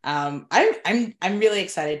I'm really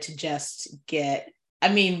excited to just get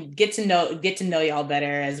to know y'all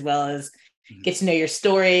better, as well as get to know your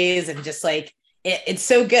stories, and just like it's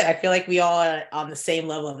so good. I feel like we all are on the same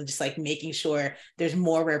level of just like making sure there's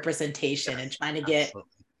more representation and trying to get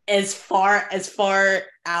as far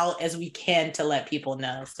out as we can to let people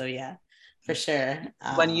know. So yeah, for sure.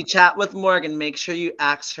 When you chat with Morgan, make sure you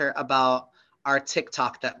ask her about our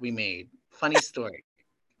TikTok that we made. Funny story.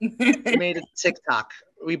 We made a TikTok.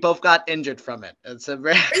 We both got injured from it. It's a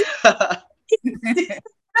very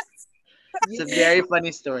it's a very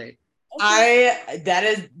funny story. That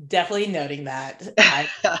is definitely noting that.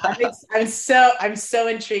 I'm so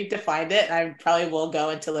intrigued to find it. I probably will go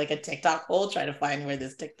into like a TikTok hole, try to find where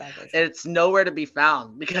this TikTok is. It's nowhere to be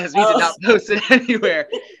found because we did not post it anywhere.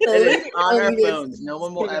 So it is on our phones. No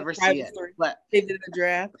one will ever see it. But they did the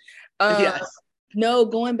draft. yes. No,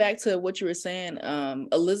 going back to what you were saying,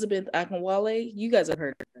 Elizabeth Akinwale, you guys have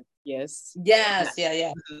heard of her. Yes. Yeah.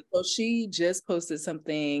 So she just posted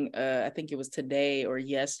something, I think it was today or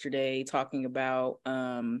yesterday, talking about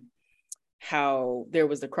how there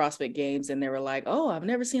was the CrossFit Games and they were like, oh, I've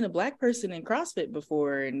never seen a Black person in CrossFit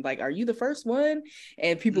before. And like, are you the first one?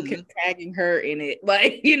 And people kept tagging her in it.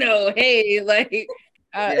 Like, hey, like,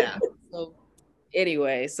 yeah. So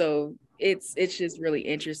anyway, so it's just really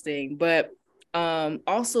interesting. But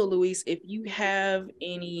also, Luis, if you have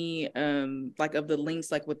any like of the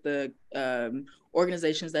links, like with the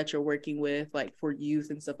organizations that you're working with, like for youth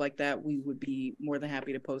and stuff like that, we would be more than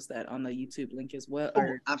happy to post that on the YouTube link as well.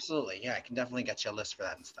 Oh, absolutely. Yeah, I can definitely get you a list for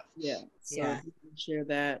that and stuff. Yeah. So you can share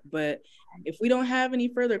that. But if we don't have any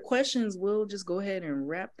further questions, we'll just go ahead and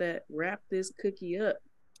wrap this cookie up.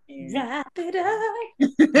 Wrap it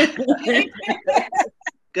up.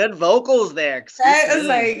 Good vocals there. I was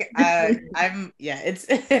like, it's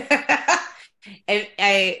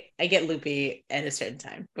I get loopy at a certain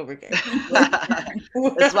time, but we're good.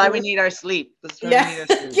 That's why we need our sleep. We need our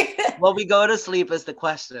sleep. Well, we go to sleep is the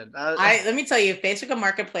question. Let me tell you, Facebook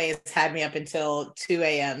Marketplace had me up until 2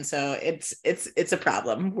 a.m. So it's a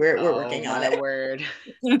problem. We're working on it. Word.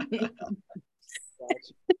 All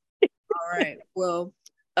right. Well,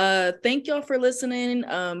 thank y'all for listening.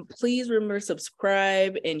 Please remember to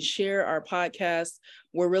subscribe and share our podcast.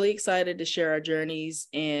 We're really excited to share our journeys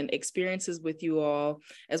and experiences with you all,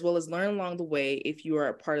 as well as learn along the way if you are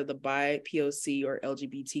a part of the BI, POC, or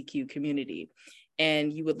LGBTQ community.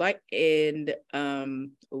 And you would like, and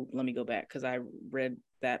let me go back because I read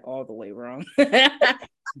that all the way wrong. That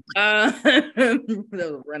was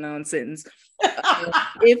a run-on sentence.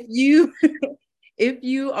 If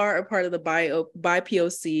you are a part of the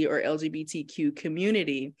BIPOC or LGBTQ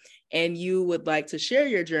community and you would like to share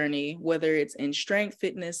your journey, whether it's in strength,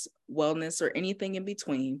 fitness, wellness, or anything in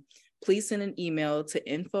between, please send an email to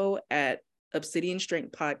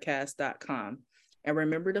info@obsidianstrengthpodcast.com. And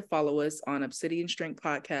remember to follow us on Obsidian Strength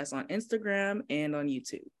Podcast on Instagram and on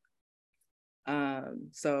YouTube.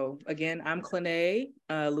 So again, I'm Clene.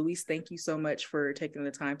 Luis, thank you so much for taking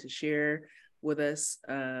the time to share with us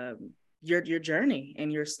your journey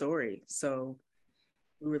and your story. So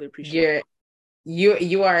we really appreciate it.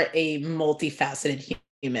 You are a multifaceted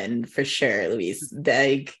human for sure, Luis.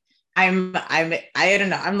 Like I don't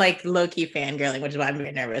know. I'm like low-key fangirling, which is why I'm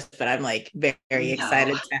very nervous, but I'm like very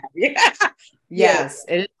excited to have you. Yes,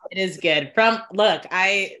 it is good.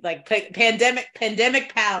 I like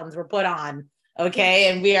pandemic pounds were put on. Okay.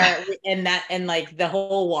 And we are in that, and like the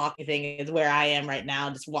whole walking thing is where I am right now.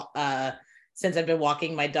 Just since I've been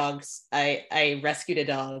walking my dogs, I rescued a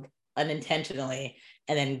dog unintentionally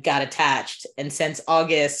and then got attached. And since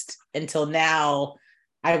August until now,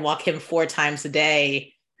 I walk him 4 times a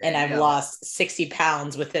day, and I've lost 60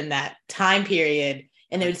 pounds within that time period.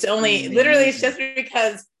 And it's only literally, it's just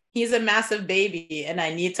because he's a massive baby and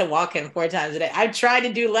I need to walk him 4 times a day. I've tried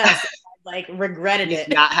to do less, like regretted it.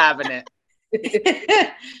 Not having it.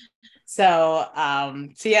 So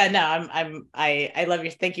yeah, no, I love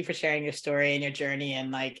you. Thank you for sharing your story and your journey.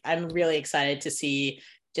 And like, I'm really excited to see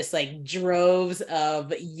just like droves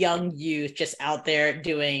of young youth just out there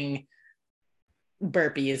doing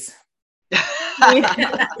burpees. Oh,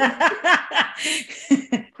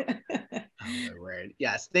 my word.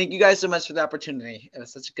 Yes. Thank you guys so much for the opportunity. It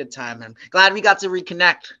was such a good time. I'm glad we got to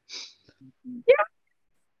reconnect.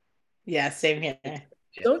 Yeah, same here.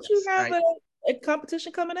 Don't you have a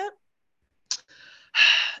competition coming up?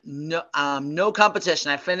 No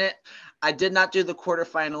competition. I did not do the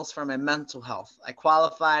quarterfinals for my mental health. I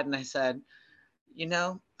qualified and I said,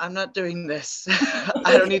 I'm not doing this.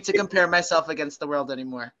 I don't need to compare myself against the world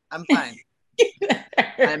anymore. I'm fine.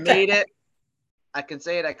 I made it. I can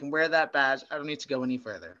say it. I can wear that badge. I don't need to go any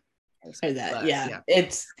further. It's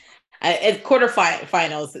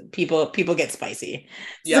quarterfinals. People get spicy.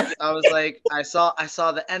 Yep. I was like, I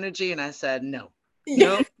saw the energy and I said, no,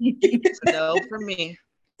 it's a no for me.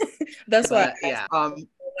 That's why. Yeah.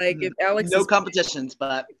 Like if Alex no competitions,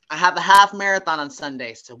 but I have a half marathon on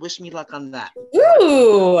Sunday, so wish me luck on that.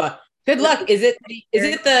 Ooh, good luck. Is it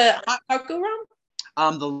the hot cocoa run?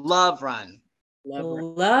 The love run.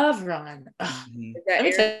 Love run. Mm-hmm. Let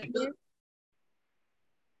me tell you.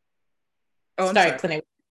 Oh, sorry.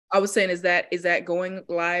 I was saying, is that going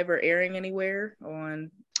live or airing anywhere on?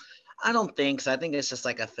 I don't think so. I think it's just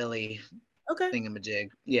like a Philly Okay. thingamajig.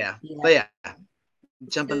 Yeah. Yeah. But yeah,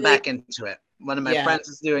 jumping Philly. back into it. One of my Yeah. friends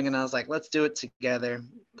was doing it, and I was like, let's do it together.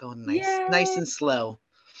 Going nice and slow.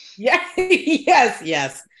 Yeah. Yes.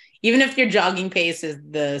 Yes. Even if your jogging pace is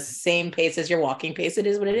the same pace as your walking pace, it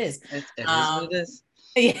is what it is. It is what it is.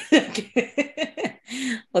 Yeah.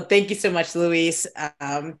 Well, thank you so much, Luis.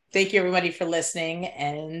 Thank you, everybody, for listening,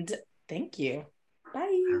 and thank you.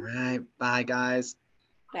 Bye. All right. Bye, guys.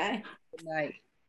 Bye. Good night.